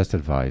McDonald's best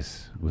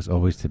advice was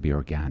always to be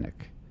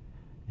organic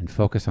and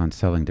focus on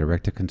selling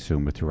direct to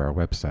consumer through our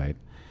website.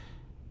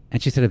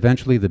 And she said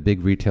eventually the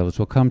big retailers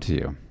will come to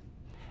you.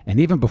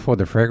 And even before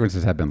the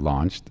fragrances have been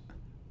launched,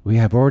 we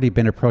have already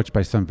been approached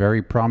by some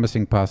very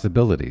promising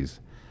possibilities,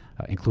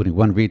 including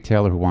one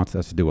retailer who wants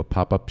us to do a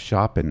pop-up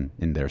shop in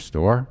their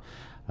store,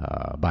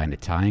 by an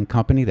Italian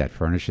company that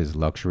furnishes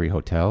luxury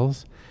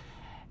hotels,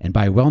 and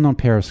by a well-known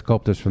pair of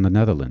sculptors from the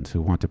Netherlands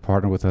who want to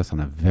partner with us on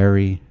a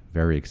very,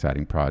 very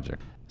exciting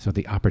project. So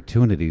the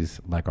opportunities,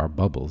 like our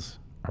bubbles,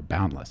 are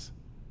boundless.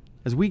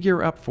 As we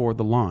gear up for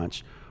the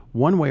launch,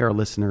 one way our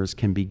listeners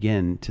can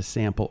begin to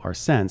sample our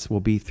scents will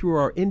be through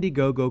our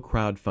Indiegogo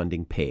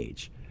crowdfunding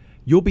page.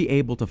 You'll be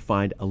able to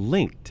find a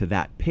link to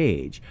that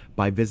page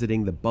by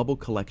visiting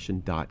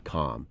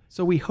thebubblecollection.com.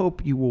 So we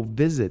hope you will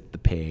visit the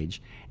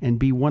page and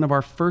be one of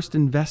our first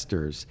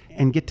investors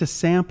and get to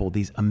sample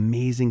these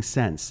amazing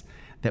scents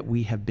that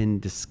we have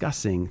been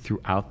discussing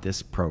throughout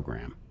this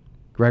program.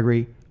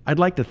 Gregory, I'd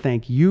like to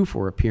thank you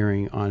for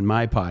appearing on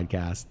my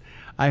podcast.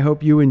 I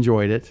hope you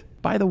enjoyed it.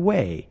 By the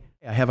way,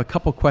 I have a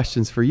couple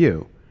questions for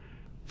you.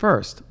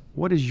 First,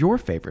 what is your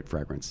favorite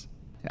fragrance?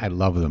 I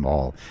love them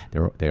all.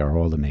 They are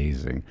all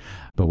amazing.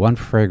 But one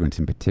fragrance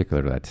in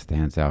particular that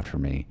stands out for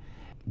me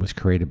was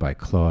created by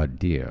Claude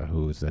Dia,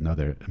 who is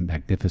another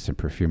magnificent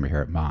perfumer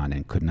here at Man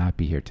and could not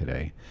be here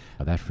today.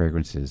 That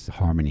fragrance is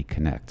Harmony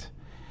Connect.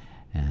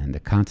 And the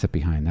concept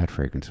behind that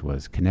fragrance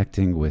was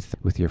connecting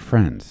with your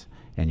friends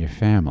and your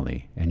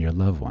family and your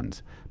loved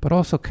ones, but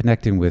also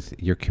connecting with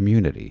your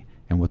community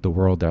and with the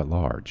world at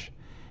large.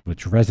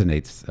 which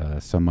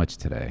resonates so much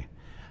today.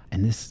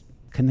 And this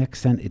Connect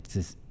scent, it's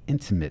this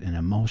intimate and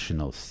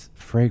emotional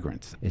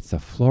fragrance. It's a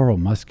floral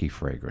musky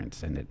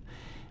fragrance, and it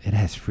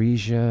has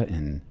freesia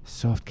and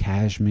soft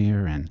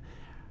cashmere and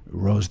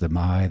rose de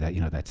mai,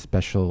 that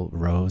special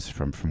rose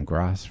from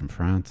Grasse, from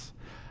France,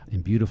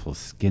 and beautiful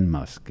skin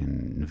musk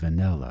and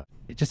vanilla.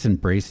 It just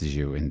embraces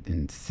you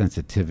in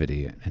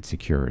sensitivity and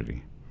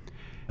security.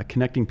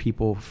 Connecting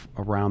people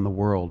around the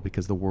world,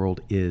 because the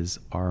world is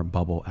our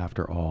bubble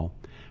after all.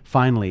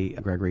 Finally,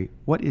 Gregory,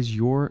 what is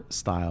your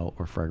style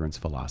or fragrance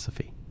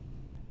philosophy?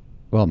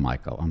 Well,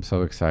 Michael, I'm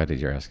so excited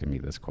you're asking me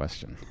this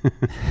question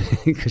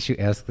because you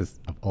ask this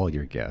of all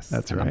your guests.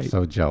 That's and right. I'm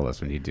so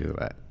jealous when you do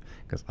that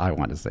because I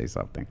want to say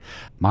something.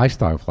 My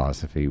style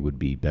philosophy would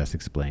be best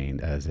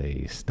explained as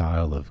a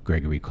style of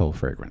Gregory Cole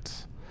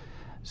fragrance.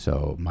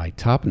 So my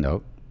top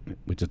note,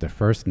 which is the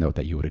first note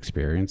that you would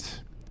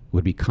experience,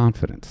 would be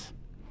confidence.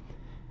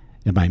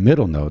 And my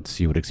middle notes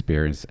you would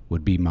experience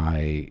would be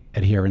my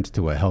adherence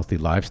to a healthy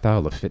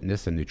lifestyle of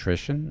fitness and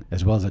nutrition,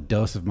 as well as a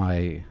dose of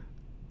my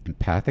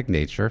empathic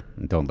nature.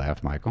 And don't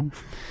laugh, Michael.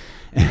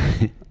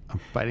 I'm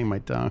biting my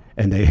tongue.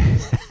 And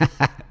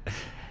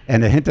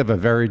a hint of a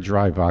very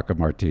dry vodka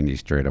martini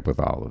straight up with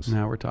olives.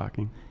 Now we're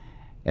talking.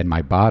 And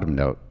my bottom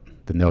note,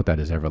 the note that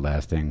is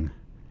everlasting,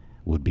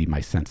 would be my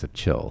sense of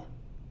chill,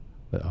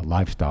 a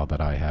lifestyle that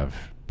I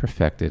have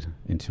perfected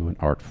into an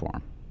art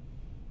form.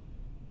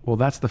 Well,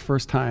 that's the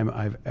first time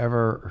I've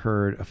ever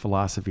heard a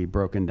philosophy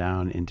broken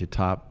down into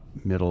top,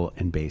 middle,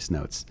 and base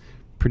notes.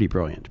 Pretty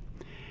brilliant.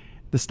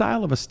 The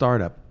style of a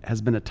startup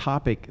has been a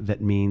topic that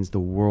means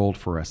the world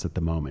for us at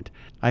the moment.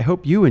 I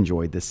hope you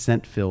enjoyed this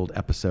scent-filled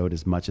episode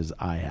as much as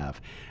I have.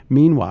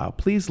 Meanwhile,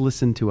 please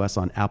listen to us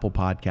on Apple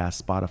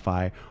Podcasts,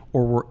 Spotify,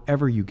 or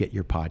wherever you get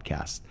your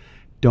podcasts.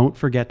 Don't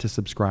forget to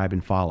subscribe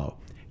and follow.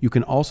 You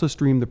can also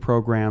stream the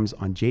programs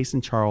on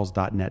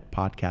jasoncharles.net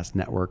podcast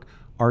network,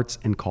 arts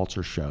and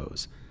culture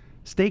shows.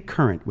 Stay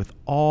current with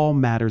all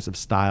matters of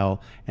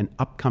style and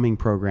upcoming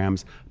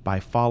programs by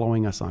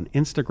following us on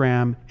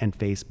Instagram and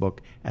Facebook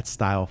at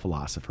Style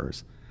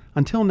Philosophers.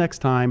 Until next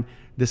time,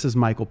 this is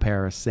Michael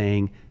Paris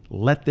saying,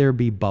 let there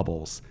be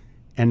bubbles,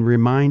 and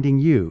reminding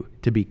you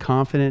to be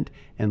confident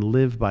and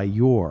live by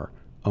your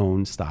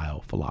own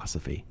style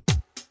philosophy.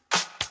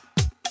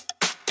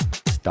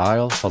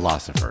 Style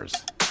Philosophers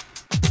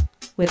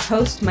with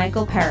host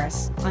Michael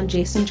Paris on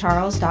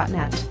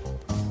jasoncharles.net.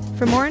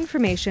 For more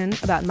information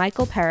about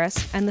Michael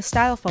Paris and the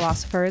Style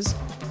Philosophers,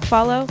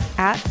 follow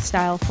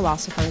 @Style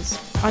Philosophers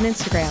on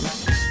Instagram.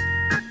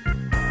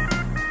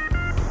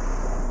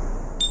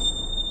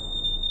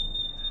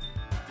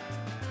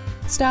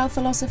 Style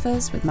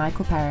Philosophers with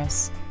Michael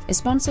Paris is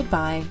sponsored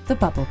by The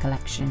Bubble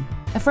Collection,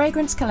 a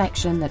fragrance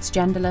collection that's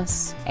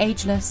genderless,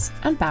 ageless,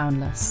 and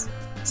boundless.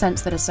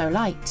 Scents that are so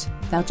light,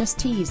 they'll just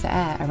tease the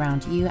air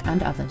around you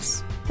and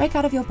others. Break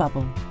out of your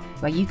bubble,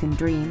 where you can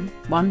dream,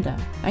 wonder,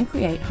 and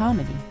create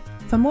harmony.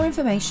 For more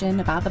information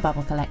about The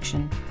Bubble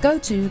Collection, go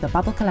to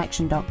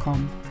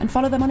thebubblecollection.com and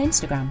follow them on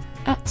Instagram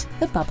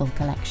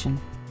 @thebubblecollection.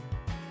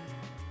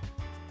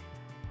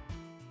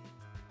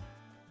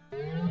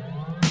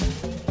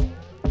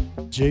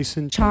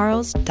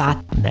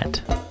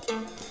 jasoncharles.net.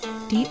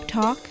 Deep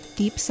talk,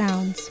 deep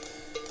sounds.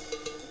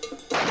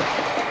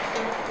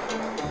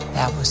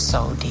 That was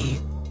so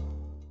deep.